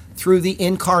God through the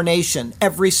incarnation.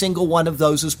 Every single one of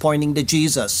those is pointing to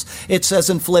Jesus. It says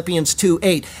in Philippians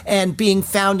 2:8, and being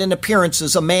found in appearance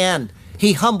as a man,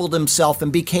 he humbled himself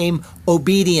and became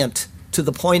obedient to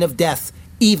the point of death,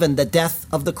 even the death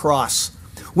of the cross.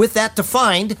 With that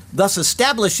defined, thus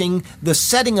establishing the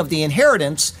setting of the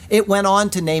inheritance, it went on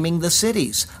to naming the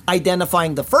cities,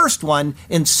 identifying the first one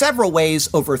in several ways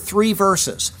over 3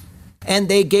 verses. And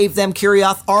they gave them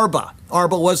Kiriath Arba.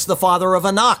 Arba was the father of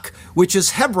Anak, which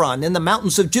is Hebron in the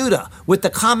mountains of Judah, with the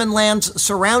common lands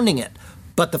surrounding it.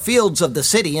 But the fields of the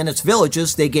city and its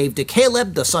villages they gave to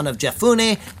Caleb, the son of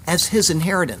Jephunneh, as his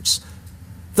inheritance.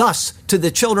 Thus, to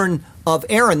the children of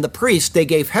Aaron the priest, they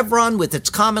gave Hebron with its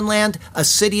common land, a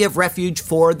city of refuge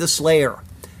for the slayer.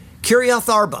 Kiriath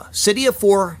Arba, city of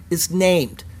 4, is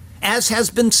named. As has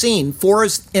been seen, 4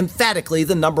 is emphatically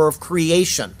the number of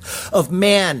creation, of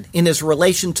man in his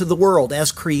relation to the world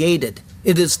as created.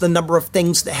 It is the number of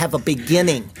things that have a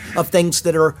beginning, of things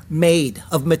that are made,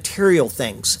 of material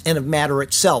things, and of matter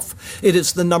itself. It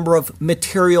is the number of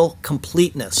material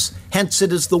completeness. Hence,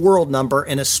 it is the world number,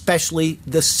 and especially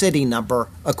the city number,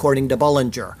 according to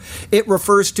Bullinger. It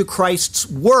refers to Christ's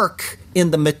work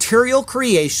in the material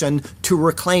creation to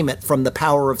reclaim it from the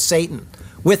power of Satan.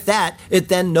 With that, it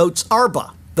then notes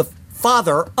Arba, the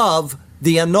father of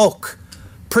the Anok.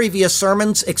 Previous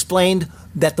sermons explained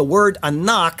that the word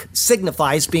Anak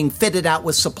signifies being fitted out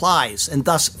with supplies and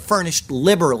thus furnished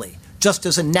liberally, just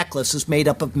as a necklace is made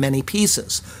up of many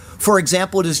pieces. For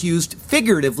example, it is used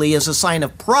figuratively as a sign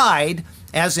of pride,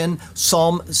 as in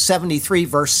Psalm 73,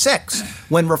 verse 6,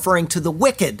 when referring to the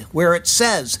wicked, where it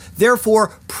says,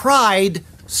 therefore pride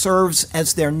serves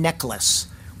as their necklace.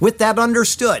 With that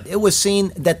understood, it was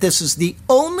seen that this is the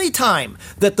only time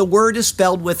that the word is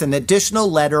spelled with an additional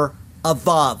letter, a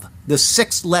vav, the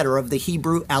 6th letter of the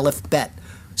Hebrew Aleph Bet.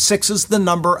 6 is the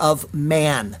number of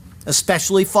man,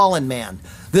 especially fallen man.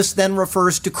 This then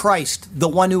refers to Christ, the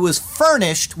one who is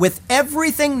furnished with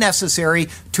everything necessary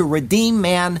to redeem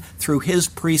man through his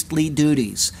priestly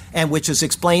duties, and which is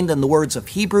explained in the words of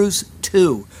Hebrews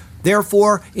 2.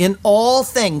 Therefore, in all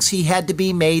things he had to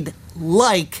be made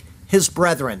like his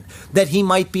brethren, that he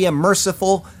might be a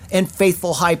merciful and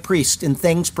faithful high priest in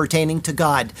things pertaining to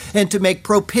God, and to make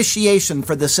propitiation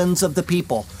for the sins of the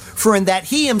people. For in that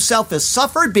he himself has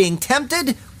suffered, being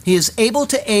tempted, he is able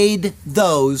to aid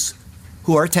those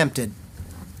who are tempted.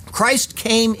 Christ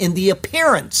came in the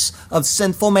appearance of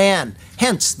sinful man,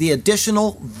 hence the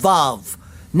additional vav.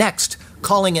 Next,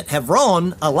 calling it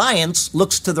Hebron, alliance,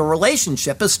 looks to the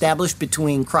relationship established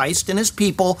between Christ and his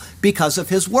people because of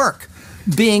his work.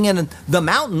 Being in the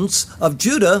mountains of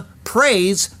Judah,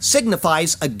 praise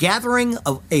signifies a gathering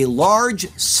of a large,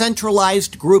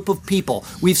 centralized group of people.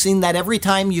 We've seen that every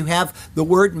time you have the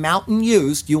word mountain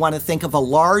used, you want to think of a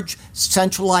large,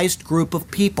 centralized group of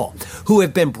people who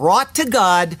have been brought to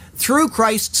God through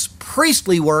Christ's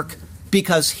priestly work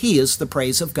because he is the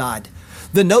praise of God.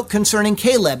 The note concerning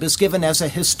Caleb is given as a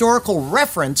historical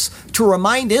reference to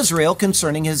remind Israel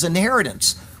concerning his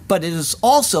inheritance. But it is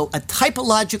also a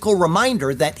typological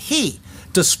reminder that he,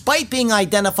 despite being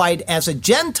identified as a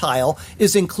Gentile,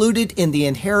 is included in the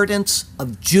inheritance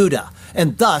of Judah,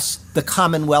 and thus the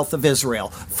commonwealth of Israel.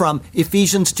 From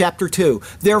Ephesians chapter 2,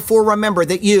 therefore remember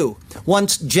that you,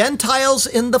 once Gentiles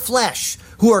in the flesh,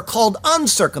 who are called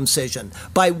uncircumcision,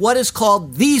 by what is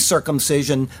called the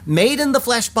circumcision, made in the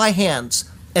flesh by hands,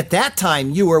 at that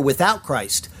time you were without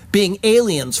Christ, being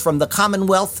aliens from the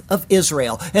commonwealth of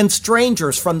Israel, and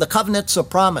strangers from the covenants of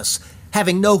promise,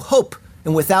 having no hope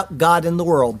and without God in the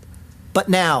world. But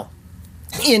now,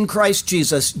 in Christ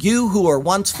Jesus, you who were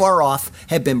once far off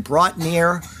have been brought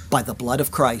near by the blood of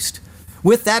Christ.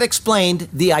 With that explained,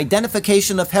 the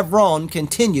identification of Hebron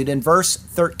continued in verse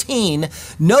 13,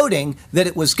 noting that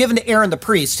it was given to Aaron the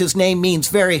priest. His name means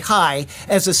very high,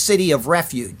 as a city of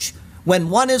refuge.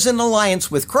 When one is in alliance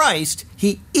with Christ,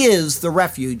 he is the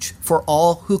refuge for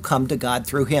all who come to God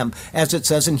through him, as it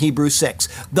says in Hebrews 6.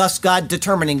 Thus God,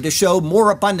 determining to show more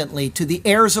abundantly to the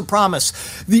heirs of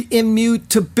promise the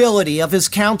immutability of his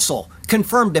counsel,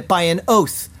 confirmed it by an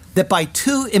oath, that by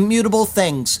two immutable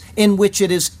things in which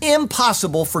it is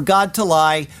impossible for God to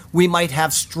lie, we might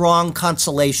have strong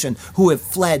consolation, who have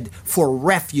fled for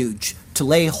refuge to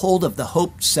lay hold of the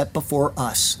hope set before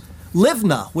us.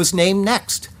 Livna was named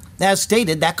next. As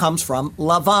stated, that comes from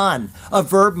lavan, a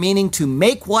verb meaning to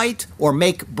make white or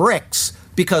make bricks,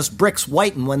 because bricks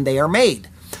whiten when they are made.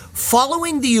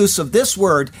 Following the use of this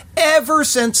word ever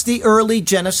since the early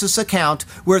Genesis account,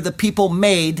 where the people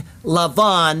made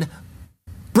lavan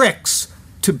bricks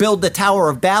to build the Tower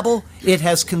of Babel, it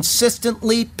has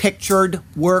consistently pictured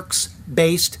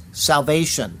works-based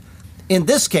salvation. In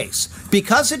this case,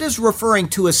 because it is referring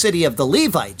to a city of the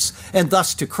Levites, and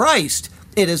thus to Christ,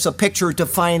 it is a picture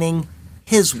defining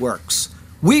his works.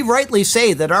 We rightly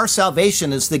say that our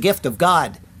salvation is the gift of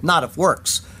God, not of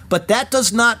works. But that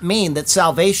does not mean that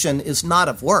salvation is not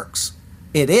of works.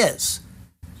 It is,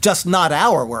 just not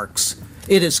our works.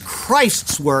 It is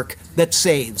Christ's work that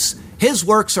saves. His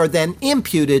works are then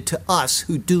imputed to us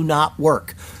who do not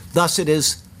work. Thus it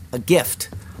is a gift.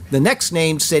 The next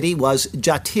named city was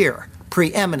Jatir,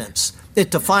 preeminence. It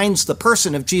defines the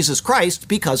person of Jesus Christ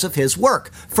because of his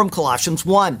work, from Colossians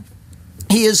 1.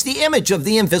 He is the image of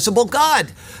the invisible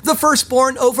God, the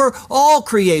firstborn over all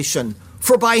creation.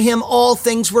 For by him all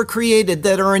things were created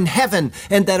that are in heaven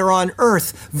and that are on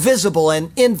earth, visible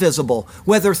and invisible,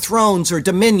 whether thrones or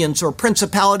dominions or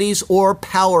principalities or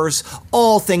powers.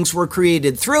 All things were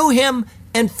created through him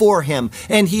and for him.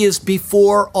 And he is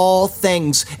before all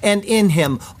things, and in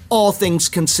him all things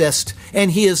consist.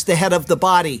 And he is the head of the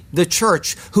body, the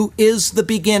church, who is the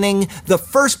beginning, the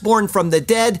firstborn from the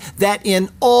dead, that in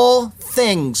all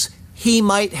things he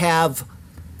might have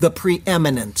the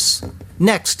preeminence.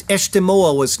 Next,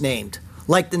 Eshtemoa was named.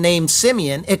 Like the name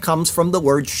Simeon, it comes from the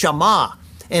word shama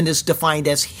and is defined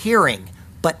as hearing,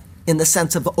 but in the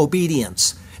sense of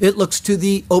obedience. It looks to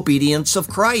the obedience of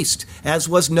Christ, as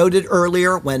was noted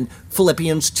earlier when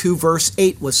Philippians 2 verse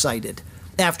 8 was cited.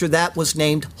 After that was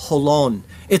named Holon.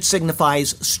 It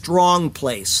signifies strong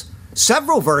place.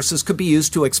 Several verses could be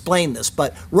used to explain this,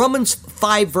 but Romans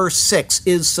 5 verse 6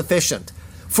 is sufficient.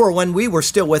 For when we were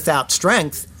still without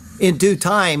strength, in due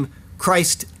time,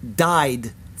 Christ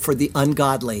died for the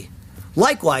ungodly.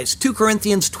 Likewise, 2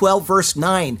 Corinthians 12 verse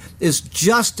 9 is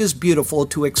just as beautiful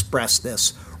to express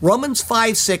this. Romans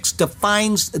 5:6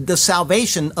 defines the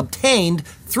salvation obtained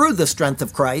through the strength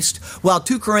of Christ, while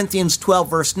 2 Corinthians 12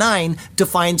 verse 9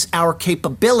 defines our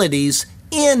capabilities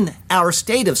in our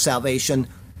state of salvation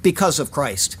because of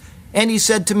Christ. And he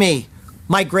said to me,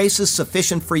 "My grace is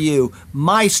sufficient for you.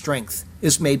 My strength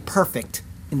is made perfect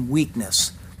in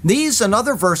weakness." These and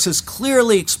other verses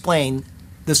clearly explain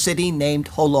the city named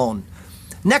Holon.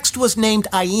 Next was named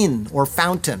Ain, or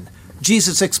fountain.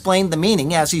 Jesus explained the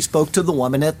meaning as he spoke to the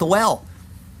woman at the well.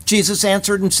 Jesus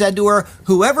answered and said to her,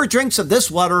 "Whoever drinks of this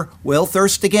water will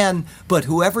thirst again, but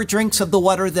whoever drinks of the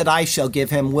water that I shall give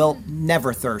him will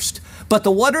never thirst. But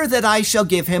the water that I shall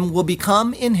give him will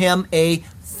become in him a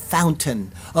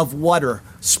fountain of water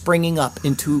springing up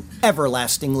into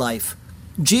everlasting life."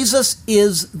 Jesus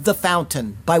is the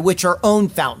fountain by which our own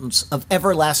fountains of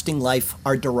everlasting life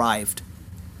are derived.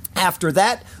 After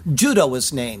that, Judah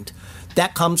was named.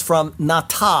 That comes from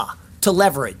natah, to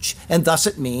leverage, and thus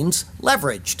it means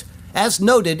leveraged. As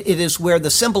noted, it is where the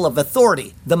symbol of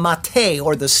authority, the mate,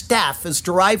 or the staff, is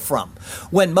derived from.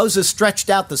 When Moses stretched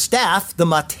out the staff, the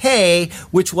mate,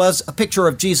 which was a picture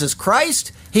of Jesus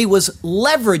Christ, he was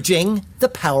leveraging the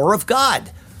power of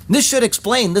God. This should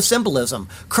explain the symbolism.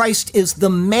 Christ is the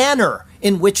manner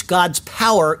in which God's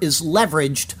power is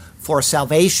leveraged for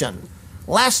salvation.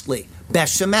 Lastly, Beth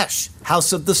Shemesh,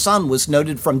 house of the sun, was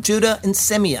noted from Judah and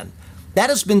Simeon. That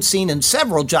has been seen in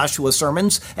several Joshua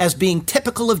sermons as being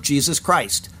typical of Jesus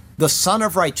Christ, the Son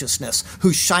of Righteousness,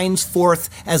 who shines forth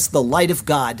as the light of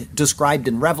God, described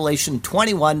in Revelation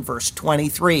 21, verse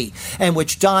 23, and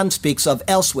which John speaks of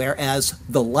elsewhere as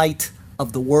the light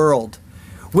of the world.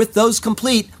 With those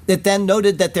complete, it then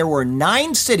noted that there were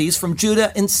 9 cities from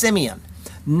Judah and Simeon,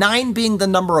 9 being the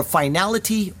number of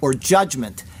finality or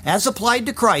judgment, as applied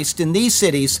to Christ in these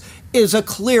cities, is a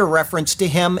clear reference to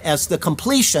him as the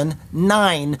completion,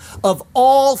 9, of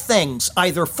all things,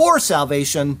 either for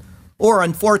salvation or,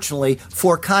 unfortunately,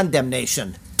 for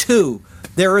condemnation. 2.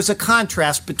 There is a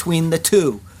contrast between the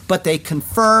two, but they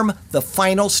confirm the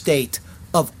final state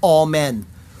of all men.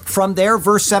 From there,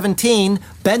 verse 17,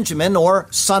 Benjamin, or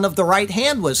son of the right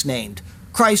hand, was named.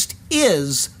 Christ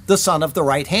is the son of the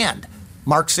right hand.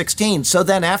 Mark 16, so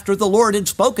then after the Lord had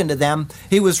spoken to them,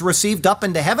 he was received up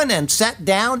into heaven and sat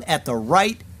down at the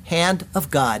right hand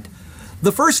of God.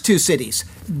 The first two cities,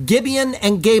 Gibeon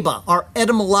and Geba, are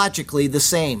etymologically the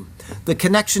same. The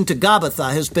connection to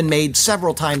Gabbatha has been made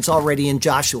several times already in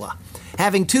Joshua.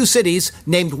 Having two cities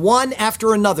named one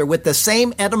after another with the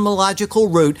same etymological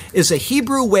root is a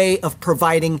Hebrew way of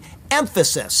providing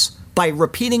emphasis by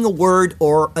repeating a word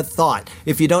or a thought.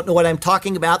 If you don't know what I'm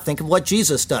talking about, think of what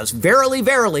Jesus does. Verily,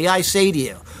 verily, I say to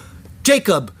you,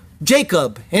 Jacob,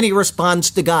 Jacob, and he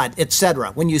responds to God,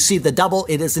 etc. When you see the double,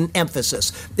 it is an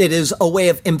emphasis. It is a way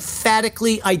of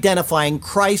emphatically identifying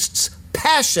Christ's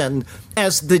passion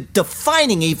as the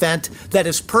defining event that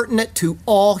is pertinent to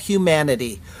all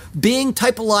humanity. Being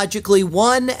typologically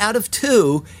one out of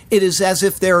two, it is as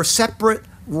if there are separate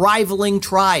rivaling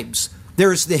tribes.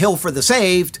 There is the hill for the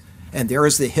saved, and there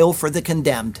is the hill for the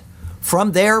condemned.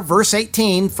 From there, verse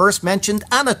 18 first mentioned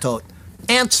Anatot,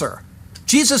 answer.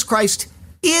 Jesus Christ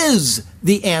is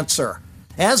the answer.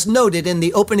 As noted in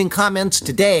the opening comments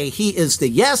today, he is the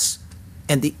yes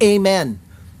and the amen.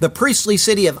 The priestly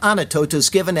city of Anatot is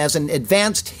given as an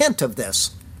advanced hint of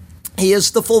this. He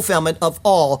is the fulfillment of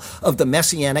all of the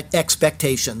messianic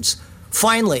expectations.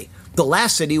 Finally, the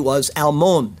last city was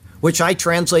Almon, which I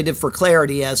translated for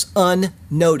clarity as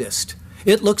unnoticed.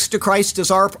 It looks to Christ as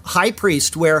our high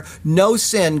priest, where no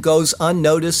sin goes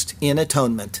unnoticed in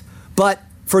atonement. But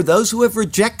for those who have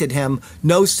rejected him,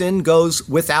 no sin goes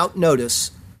without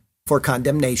notice for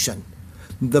condemnation.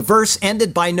 The verse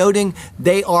ended by noting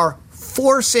they are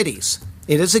 4 cities.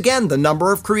 It is again the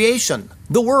number of creation,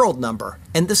 the world number,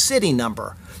 and the city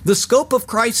number. The scope of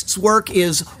Christ's work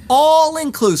is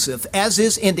all-inclusive, as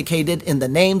is indicated in the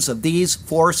names of these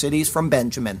 4 cities from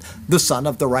Benjamin, the son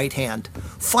of the right hand.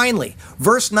 Finally,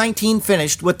 verse 19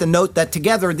 finished with the note that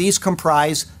together these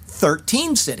comprise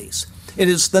 13 cities. It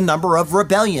is the number of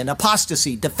rebellion,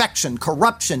 apostasy, defection,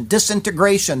 corruption,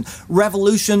 disintegration,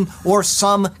 revolution, or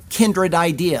some kindred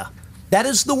idea. That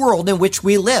is the world in which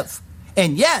we live.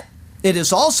 And yet, it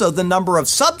is also the number of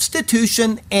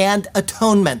substitution and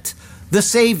atonement. The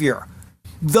Savior,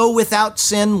 though without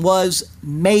sin, was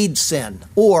made sin,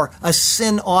 or a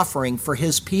sin offering for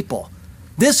his people.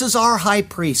 This is our high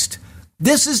priest.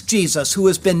 This is Jesus, who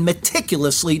has been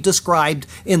meticulously described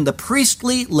in the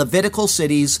priestly Levitical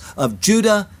cities of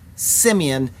Judah,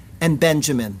 Simeon, and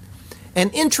Benjamin.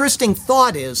 An interesting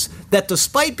thought is that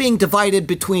despite being divided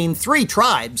between 3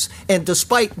 tribes, and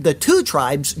despite the 2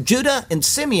 tribes, Judah and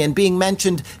Simeon, being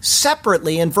mentioned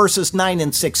separately in verses 9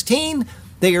 and 16,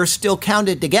 they are still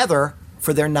counted together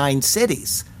for their 9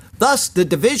 cities. Thus, the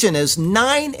division is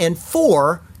 9 and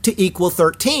 4 to equal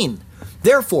 13.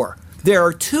 Therefore, there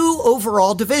are 2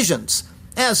 overall divisions.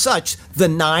 As such, the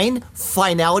 9,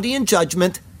 finality and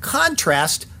judgment,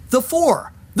 contrast the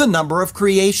 4, the number of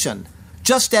creation.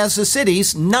 Just as the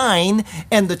cities, 9,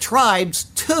 and the tribes,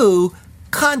 2,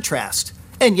 contrast.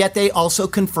 And yet they also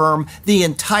confirm the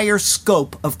entire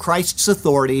scope of Christ's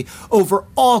authority over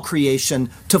all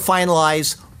creation to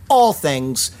finalize all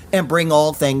things and bring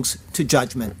all things to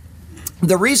judgment.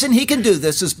 The reason he can do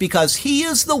this is because he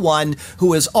is the one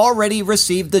who has already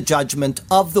received the judgment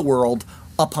of the world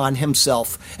upon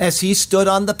himself as he stood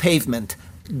on the pavement,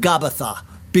 Gabbatha,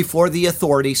 before the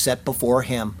authority set before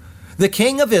him. The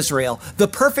King of Israel, the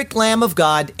perfect Lamb of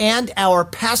God, and our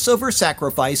Passover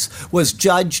sacrifice was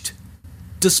judged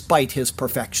despite his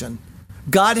perfection.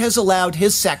 God has allowed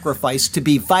his sacrifice to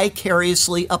be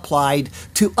vicariously applied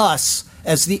to us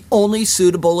as the only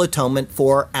suitable atonement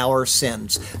for our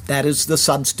sins. That is the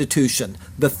substitution,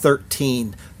 the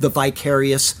 13, the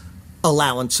vicarious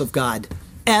allowance of God.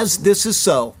 As this is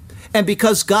so, and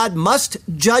because God must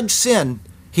judge sin,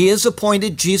 he has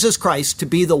appointed Jesus Christ to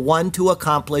be the one to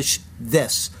accomplish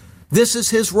this. This is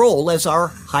his role as our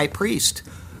high priest.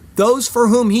 Those for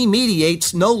whom he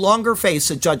mediates no longer face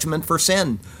a judgment for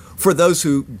sin. For those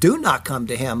who do not come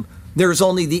to him, there is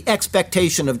only the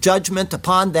expectation of judgment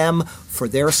upon them for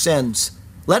their sins.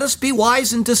 Let us be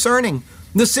wise and discerning.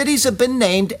 The cities have been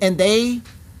named, and they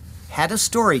had a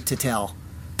story to tell.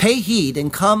 Pay heed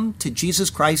and come to Jesus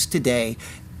Christ today,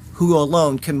 who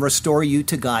alone can restore you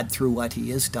to God through what he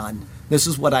has done. This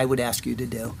is what I would ask you to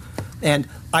do. And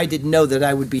I didn't know that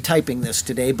I would be typing this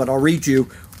today, but I'll read you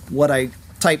what I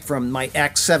typed from my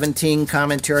Acts 17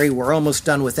 commentary. We're almost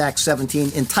done with Acts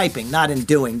 17 in typing, not in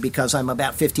doing, because I'm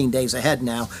about 15 days ahead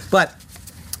now. But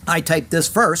I typed this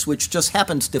verse, which just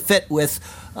happens to fit with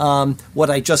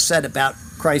what I just said about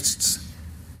Christ's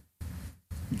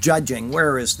judging.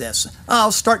 Where is this?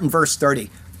 I'll start in verse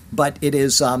 30, but it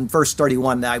is verse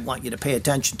 31 that I want you to pay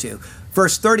attention to.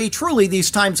 Verse 30, truly these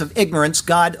times of ignorance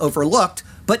God overlooked,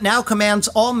 but now commands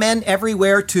all men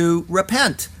everywhere to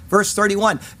repent. Verse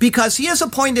 31, because he has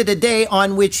appointed a day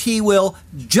on which he will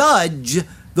judge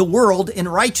the world in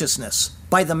righteousness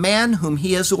by the man whom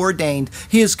he has ordained.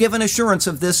 He has given assurance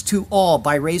of this to all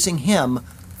by raising him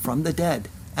from the dead.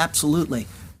 Absolutely.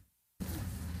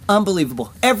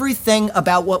 Unbelievable. Everything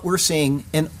about what we're seeing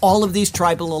in all of these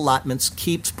tribal allotments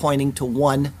keeps pointing to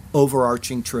one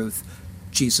overarching truth: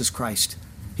 Jesus Christ.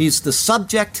 He's the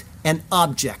subject and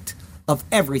object of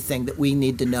everything that we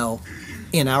need to know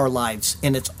in our lives,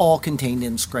 and it's all contained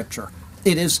in Scripture.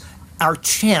 It is our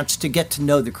chance to get to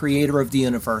know the Creator of the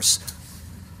universe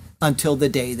until the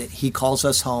day that he calls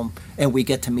us home and we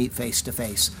get to meet face to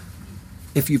face.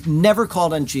 If you've never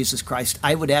called on Jesus Christ,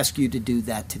 I would ask you to do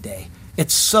that today.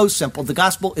 It's so simple. The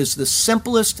gospel is the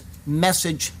simplest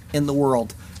message in the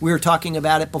world. We were talking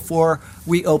about it before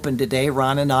we opened today,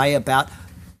 Ron and I, about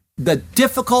the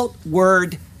difficult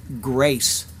word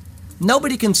grace.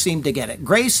 Nobody can seem to get it.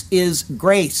 Grace is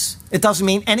grace. It doesn't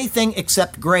mean anything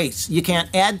except grace. You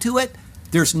can't add to it.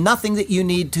 There's nothing that you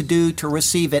need to do to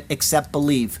receive it except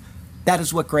believe. That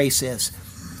is what grace is.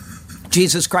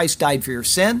 Jesus Christ died for your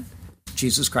sin.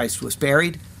 Jesus Christ was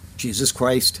buried. Jesus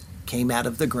Christ came out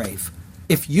of the grave.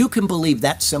 If you can believe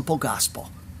that simple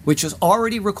gospel, which is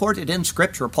already recorded in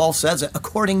Scripture, Paul says it,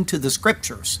 according to the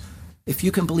Scriptures, if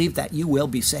you can believe that, you will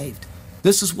be saved.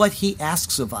 This is what he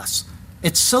asks of us.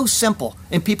 It's so simple,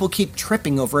 and people keep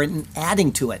tripping over it and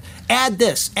adding to it. Add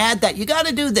this, add that. You got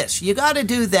to do this. You got to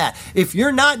do that. If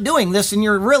you're not doing this, then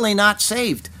you're really not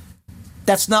saved.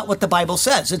 That's not what the Bible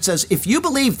says. It says, if you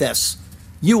believe this,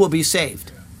 you will be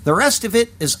saved. The rest of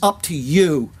it is up to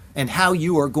you and how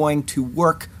you are going to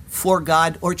work for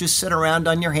God, or just sit around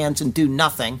on your hands and do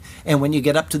nothing. And when you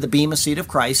get up to the bema seat of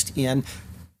Christ in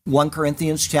 1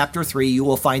 Corinthians chapter 3, you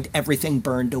will find everything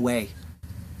burned away.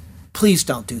 Please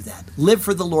don't do that. Live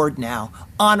for the Lord now.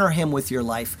 Honor him with your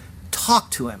life. Talk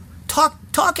to him.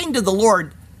 Talking to the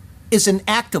Lord is an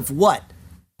act of what?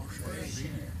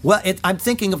 Well, I'm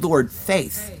thinking of the word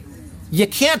faith. You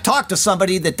can't talk to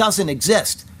somebody that doesn't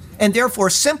exist. And therefore,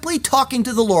 simply talking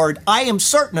to the Lord, I am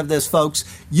certain of this, folks,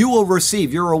 you will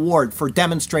receive your reward for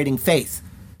demonstrating faith.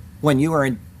 When you are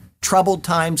in troubled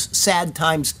times, sad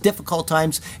times, difficult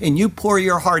times, and you pour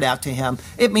your heart out to him,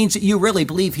 it means that you really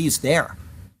believe he's there.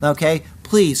 Okay?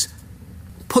 Please,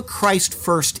 put Christ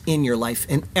first in your life,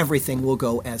 and everything will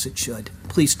go as it should.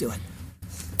 Please do it.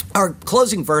 Our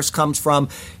closing verse comes from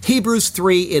Hebrews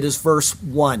 3. It is verse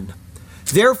 1.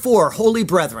 Therefore, holy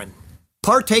brethren,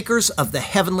 partakers of the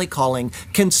heavenly calling,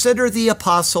 consider the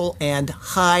apostle and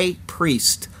high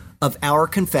priest of our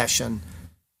confession,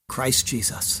 Christ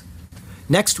Jesus.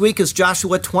 Next week is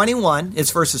Joshua 21.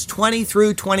 It's verses 20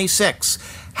 through 26.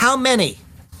 How many?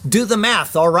 Do the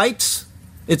math, all right?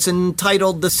 It's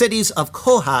entitled The Cities of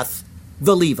Kohath,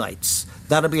 the Levites.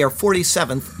 That'll be our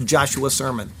 47th Joshua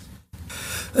sermon.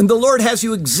 And the Lord has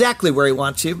you exactly where he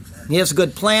wants you. He has a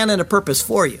good plan and a purpose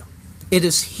for you. It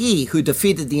is he who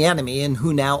defeated the enemy and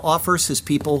who now offers his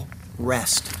people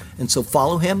rest. And so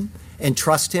follow him and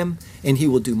trust him, and he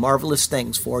will do marvelous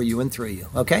things for you and through you.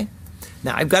 Okay?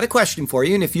 Now, I've got a question for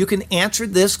you, and if you can answer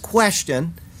this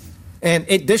question, and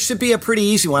this should be a pretty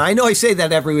easy one. I know I say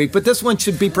that every week, but this one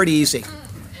should be pretty easy.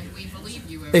 And we believe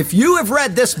you. If you have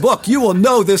read this book, you will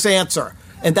know this answer.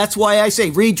 And that's why I say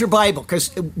read your Bible,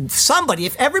 because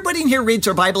if everybody in here reads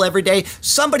their Bible every day,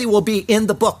 somebody will be in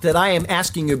the book that I am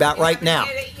asking you about right now.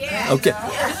 Okay.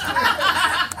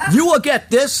 You will get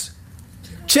this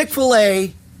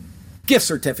Chick-fil-A gift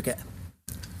certificate.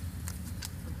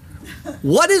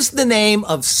 What is the name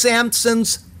of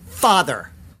Samson's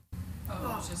father?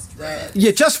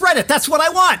 You just read it. That's what I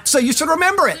want. So you should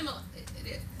remember it.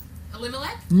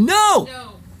 Elimelech? No. No.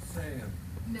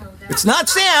 It's not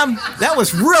Sam. That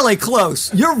was really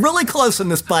close. You're really close in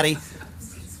this, buddy.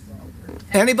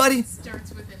 Anybody?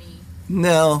 Starts with an E.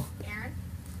 No. Aaron?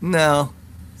 No.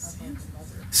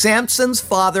 Samson's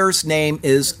father's name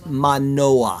is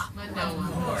Manoah.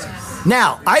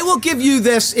 Now, I will give you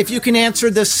this if you can answer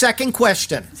this second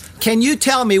question. Can you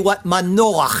tell me what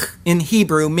Manoah in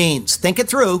Hebrew means? Think it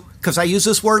through, because I use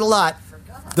this word a lot.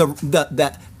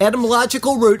 The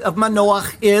etymological root of Manoah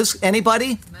is,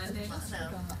 anybody?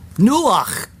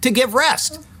 Nuach, to give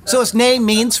rest. So his name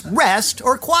means rest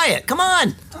or quiet. Come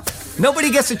on.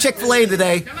 Nobody gets a Chick-fil-A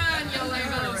today. Come on, you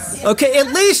lamos. Okay, at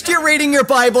least you're reading your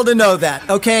Bible to know that,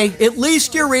 okay? At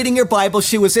least you're reading your Bible.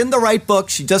 She was in the right book.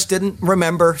 She just didn't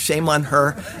remember. Shame on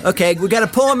her. Okay, we got a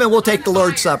poem and we'll take the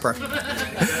Lord's Supper.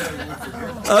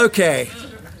 Okay.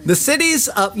 The cities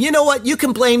of, you know what? You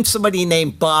can blame somebody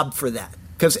named Bob for that.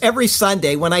 Because every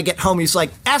Sunday when I get home, he's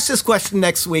like, ask this question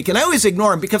next week. And I always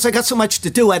ignore him because I got so much to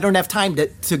do. I don't have time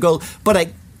to go. But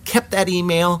I kept that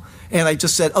email and I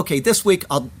just said, okay, this week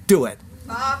I'll do it.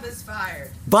 Bob is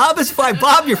fired. Bob is fired.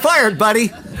 Bob, you're fired,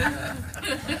 buddy.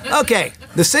 Okay,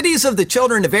 the cities of the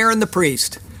children of Aaron the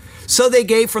priest. So they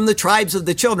gave from the tribes of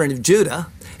the children of Judah,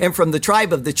 and from the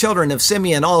tribe of the children of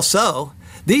Simeon also,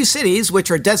 these cities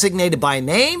which are designated by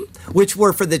name, which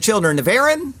were for the children of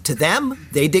Aaron, to them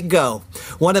they did go.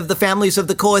 One of the families of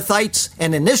the Kohathites,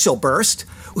 an initial burst,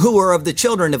 who were of the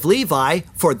children of Levi,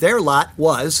 for their lot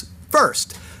was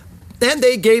first. Then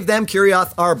they gave them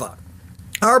Kiriath Arba.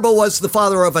 Arba was the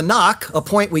father of Anak, a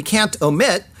point we can't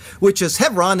omit, which is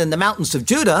Hebron in the mountains of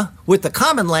Judah, with the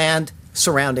common land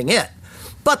surrounding it.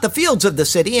 But the fields of the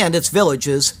city and its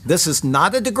villages, this is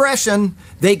not a digression,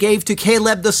 they gave to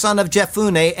Caleb the son of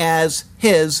Jephunneh as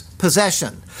his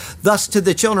possession. Thus to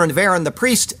the children of Aaron the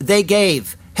priest they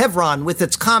gave Hebron with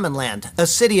its common land, a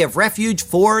city of refuge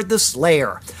for the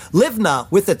slayer. Livnah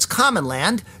with its common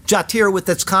land, Jatir with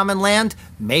its common land,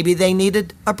 maybe they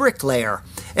needed a bricklayer.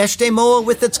 Eshtemoa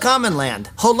with its common land,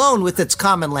 Holon with its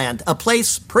common land, a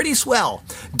place pretty swell.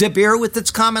 Debir with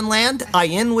its common land,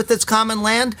 Ayin with its common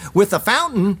land, with a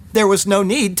fountain there was no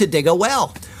need to dig a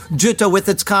well. Juttah with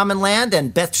its common land,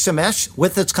 and Beth Shemesh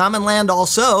with its common land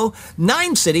also.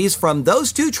 9 cities from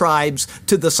those 2 tribes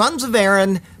to the sons of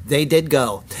Aaron they did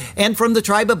go. And from the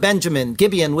tribe of Benjamin,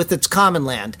 Gibeon with its common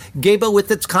land, Geba with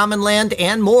its common land,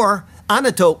 and more.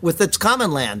 Anatot with its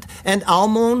common land, and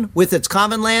Almon with its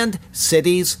common land,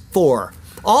 cities 4.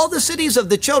 All the cities of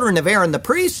the children of Aaron the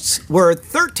priests were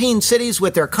 13 cities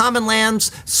with their common lands,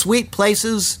 sweet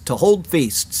places to hold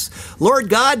feasts. Lord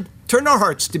God, turn our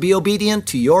hearts to be obedient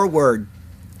to your word.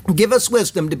 Give us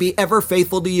wisdom to be ever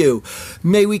faithful to you.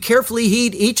 May we carefully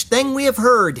heed each thing we have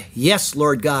heard. Yes,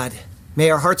 Lord God. May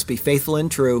our hearts be faithful and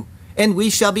true, and we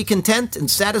shall be content and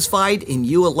satisfied in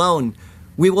you alone.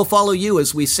 We will follow you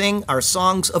as we sing our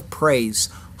songs of praise.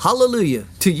 Hallelujah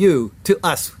to you, to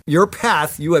us, your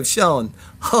path you have shown.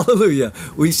 Hallelujah.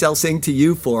 We shall sing to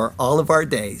you for all of our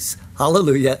days.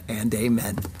 Hallelujah and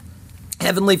amen.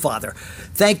 Heavenly Father,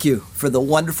 thank you for the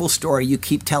wonderful story you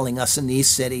keep telling us in these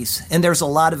cities. And there's a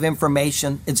lot of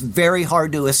information. It's very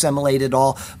hard to assimilate it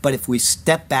all, but if we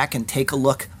step back and take a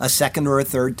look a second or a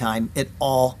third time, it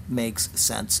all makes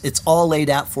sense. It's all laid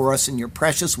out for us in your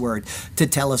precious word to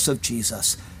tell us of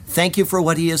Jesus. Thank you for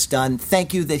what he has done.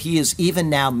 Thank you that he is even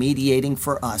now mediating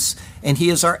for us, and he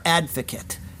is our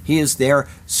advocate. He is there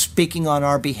speaking on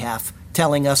our behalf,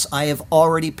 telling us, I have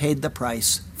already paid the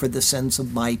price for the sins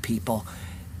of my people.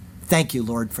 Thank you,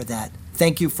 Lord, for that.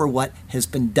 Thank you for what has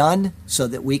been done so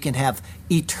that we can have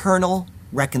eternal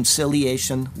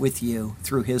reconciliation with you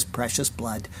through his precious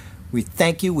blood. We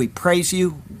thank you, we praise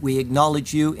you, we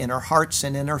acknowledge you in our hearts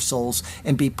and in our souls,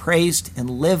 and be praised and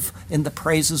live in the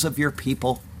praises of your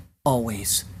people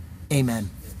always.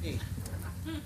 Amen.